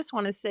 And I just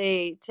want to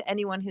say to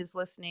anyone who's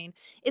listening,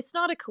 it's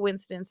not a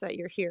coincidence that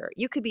you're here.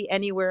 You could be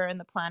anywhere in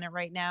the planet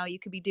right now. You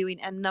could be doing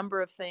a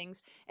number of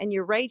things, and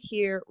you're right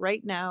here,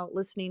 right now,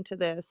 listening to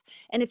this.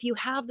 And if you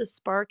have the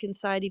spark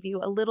inside of you,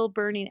 a little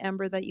burning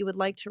ember that you would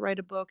like to write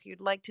a book,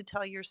 you'd like to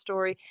tell your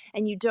story,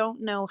 and you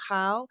don't know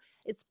how,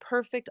 it's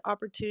perfect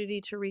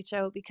opportunity to reach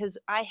out, because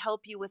I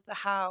help you with the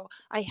how.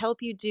 I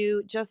help you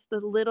do just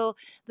the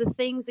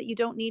things that you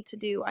don't need to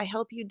do. I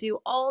help you do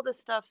all the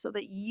stuff so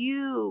that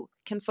you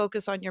can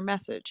focus on your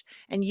message,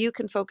 and you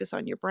can focus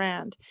on your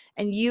brand,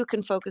 and you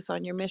can focus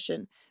on your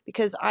mission,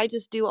 because I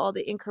just do all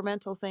the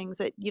incremental things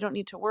that you don't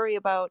need to worry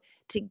about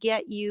to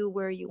get you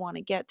where you want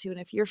to get to. And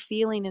if you're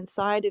feeling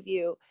inside of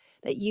you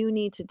that you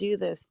need to do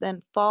this,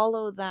 then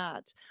follow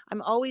that.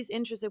 I'm always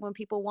interested when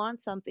people want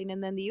something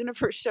and then the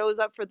universe shows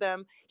up for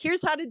them.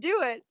 Here's how to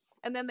do it.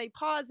 And then they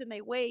pause and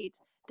they wait.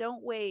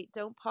 Don't wait.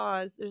 Don't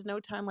pause. There's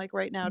no time like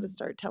right now to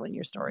start telling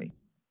your story.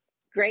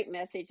 Great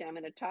message. And I'm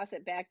going to toss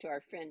it back to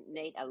our friend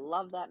Nate. I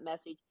love that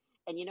message.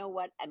 And you know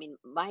what? I mean,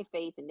 my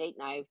faith, and Nate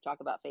and I talk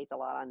about faith a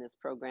lot on this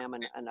program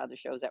and other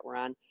shows that we're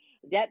on.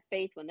 That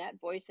faith, when that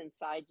voice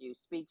inside you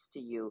speaks to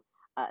you,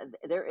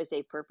 there is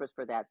a purpose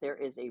for that. There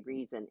is a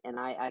reason. And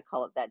I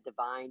call it that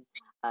divine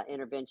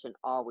intervention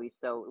always.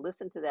 So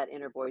listen to that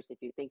inner voice if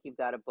you think you've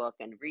got a book,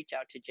 and reach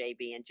out to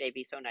JB. And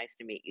JB, so nice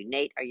to meet you.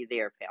 Nate, are you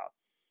there, pal?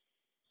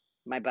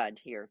 My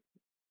bud here.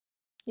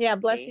 Yeah,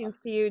 Okay.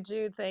 blessings to you,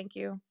 Jude. Thank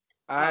you.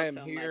 I am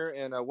here,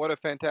 and what a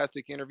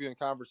fantastic interview and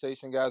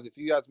conversation, guys. If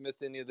you guys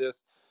missed any of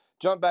this,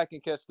 jump back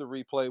and catch the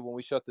replay when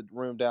we shut the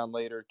room down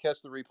later.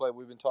 Catch the replay.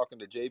 We've been talking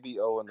to JB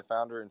Owen, the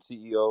founder and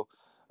CEO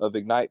of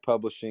Ignite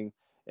Publishing.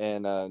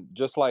 And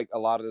just like a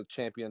lot of the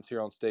champions here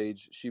on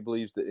stage, she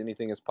believes that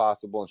anything is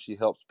possible, and she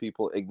helps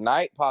people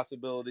ignite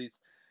possibilities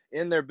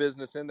in their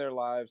business, in their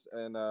lives,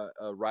 and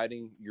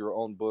writing your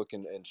own book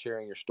and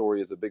sharing your story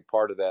is a big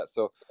part of that.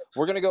 So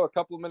we're going to go a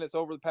couple of minutes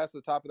over past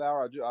the top of the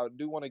hour. I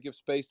do want to give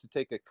space to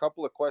take a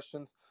couple of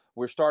questions.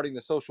 We're starting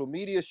the social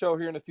media show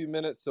here in a few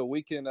minutes, so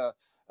we can,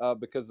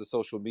 because the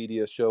social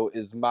media show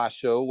is my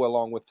show,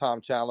 along with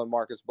Tom Challen,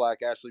 Marcus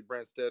Black, Ashley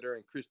Brandstetter,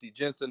 and Christy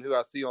Jensen, who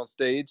I see on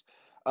stage.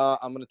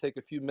 I'm going to take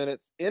a few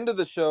minutes into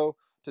the show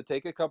to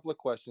take a couple of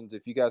questions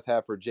if you guys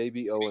have for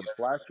JB Owen.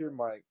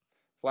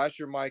 Flash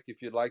your mic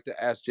if you'd like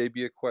to ask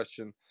JB a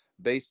question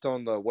based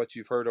on what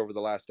you've heard over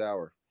the last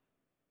hour.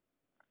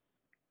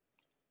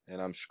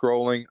 And I'm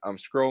scrolling,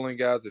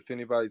 guys. If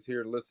anybody's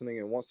here listening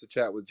and wants to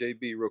chat with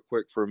JB real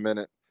quick for a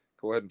minute,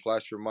 go ahead and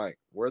flash your mic.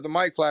 Where are the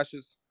mic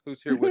flashes?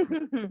 Who's here with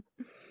me?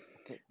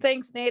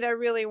 Thanks, Nate. I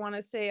really want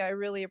to say I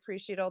really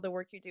appreciate all the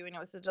work you're doing. It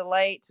was a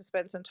delight to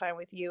spend some time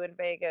with you in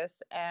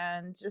Vegas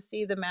and just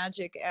see the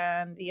magic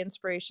and the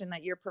inspiration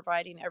that you're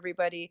providing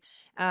everybody.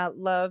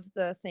 Love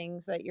the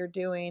things that you're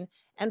doing,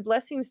 and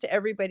blessings to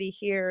everybody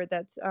here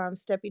that's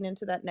stepping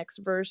into that next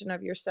version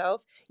of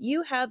yourself.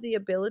 You have the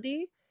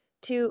ability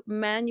to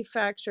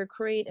manufacture,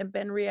 create, and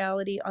bend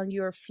reality on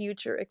your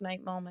future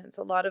Ignite moments.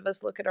 A lot of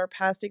us look at our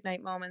past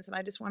Ignite moments, and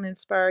I just want to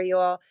inspire you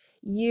all.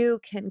 You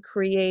can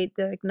create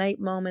the Ignite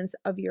moments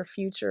of your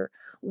future.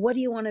 What do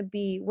you want to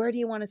be? Where do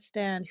you want to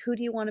stand? Who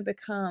do you want to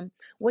become?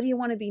 What do you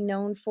want to be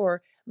known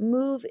for?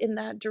 Move in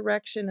that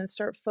direction and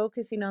start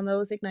focusing on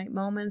those Ignite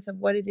moments of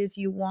what it is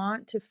you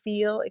want to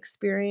feel,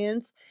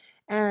 experience,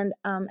 and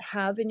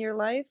have in your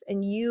life.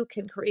 And you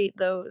can create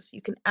those.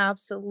 You can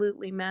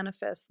absolutely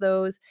manifest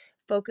those.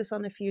 Focus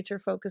on the future,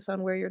 focus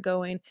on where you're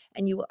going,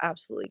 and you will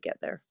absolutely get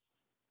there.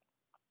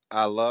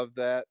 I love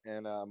that.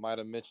 And I might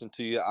have mentioned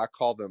to you, I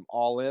call them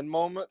all-in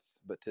moments,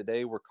 but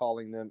today we're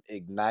calling them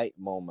Ignite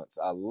moments.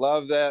 I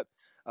love that.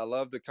 I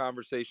love the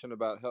conversation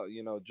about how,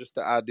 just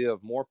the idea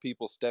of more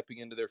people stepping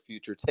into their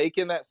future,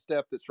 taking that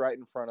step that's right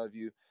in front of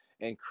you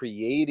and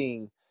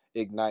creating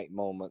Ignite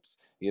moments.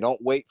 You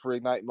don't wait for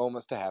Ignite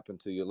moments to happen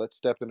to you. Let's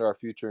step into our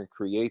future and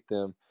create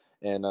them.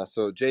 And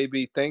so,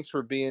 JB, thanks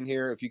for being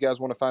here. If you guys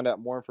want to find out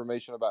more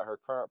information about her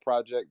current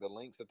project, the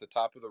link's at the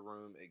top of the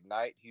room,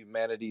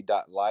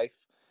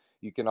 ignitehumanity.life.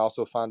 You can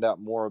also find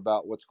out more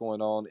about what's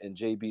going on in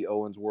JB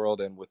Owen's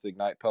world and with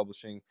Ignite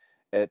Publishing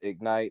at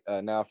Ignite.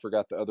 Now I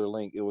forgot the other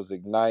link. It was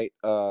Ignite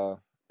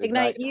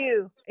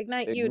you.life.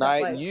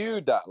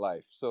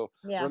 So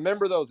yeah.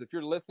 Remember those. If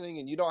you're listening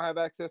and you don't have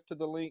access to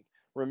the link,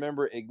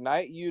 remember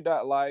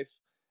igniteyou.life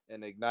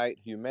and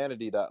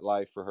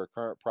ignitehumanity.life for her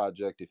current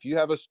project. If you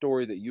have a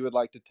story that you would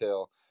like to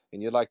tell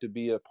and you'd like to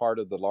be a part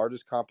of the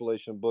largest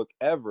compilation book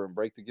ever and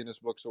break the Guinness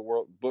Book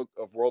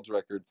of World's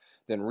Record,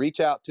 then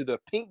reach out to the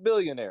Pink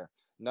Billionaire,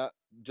 not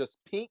just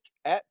Pink,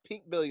 at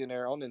Pink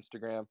Billionaire on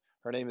Instagram.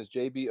 Her name is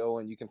JB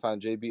Owen. You can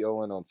find JB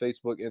Owen on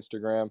Facebook,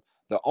 Instagram.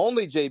 The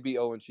only JB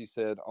Owen, she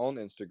said, on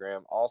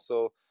Instagram.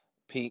 Also,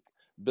 Pink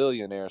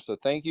Billionaire. So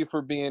thank you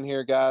for being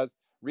here, guys.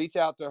 Reach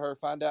out to her.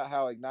 Find out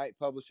how Ignite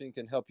Publishing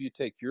can help you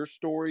take your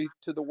story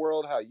to the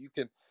world, how you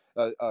can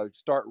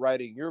start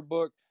writing your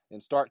book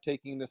and start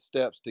taking the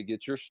steps to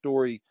get your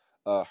story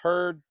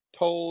heard,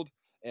 told,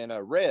 and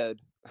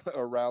read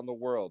around the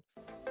world.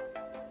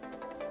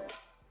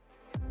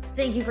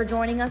 Thank you for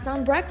joining us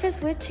on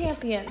Breakfast with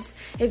Champions.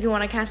 If you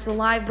want to catch the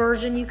live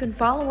version, you can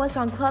follow us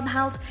on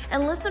Clubhouse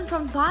and listen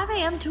from 5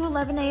 a.m. to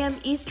 11 a.m.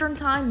 Eastern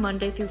Time,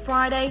 Monday through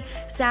Friday,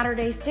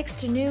 Saturdays 6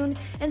 to noon,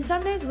 and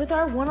Sundays with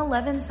our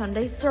 1:11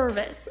 Sunday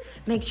service.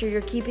 Make sure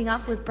you're keeping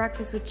up with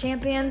Breakfast with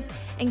Champions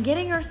and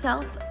getting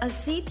yourself a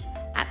seat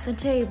at the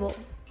table.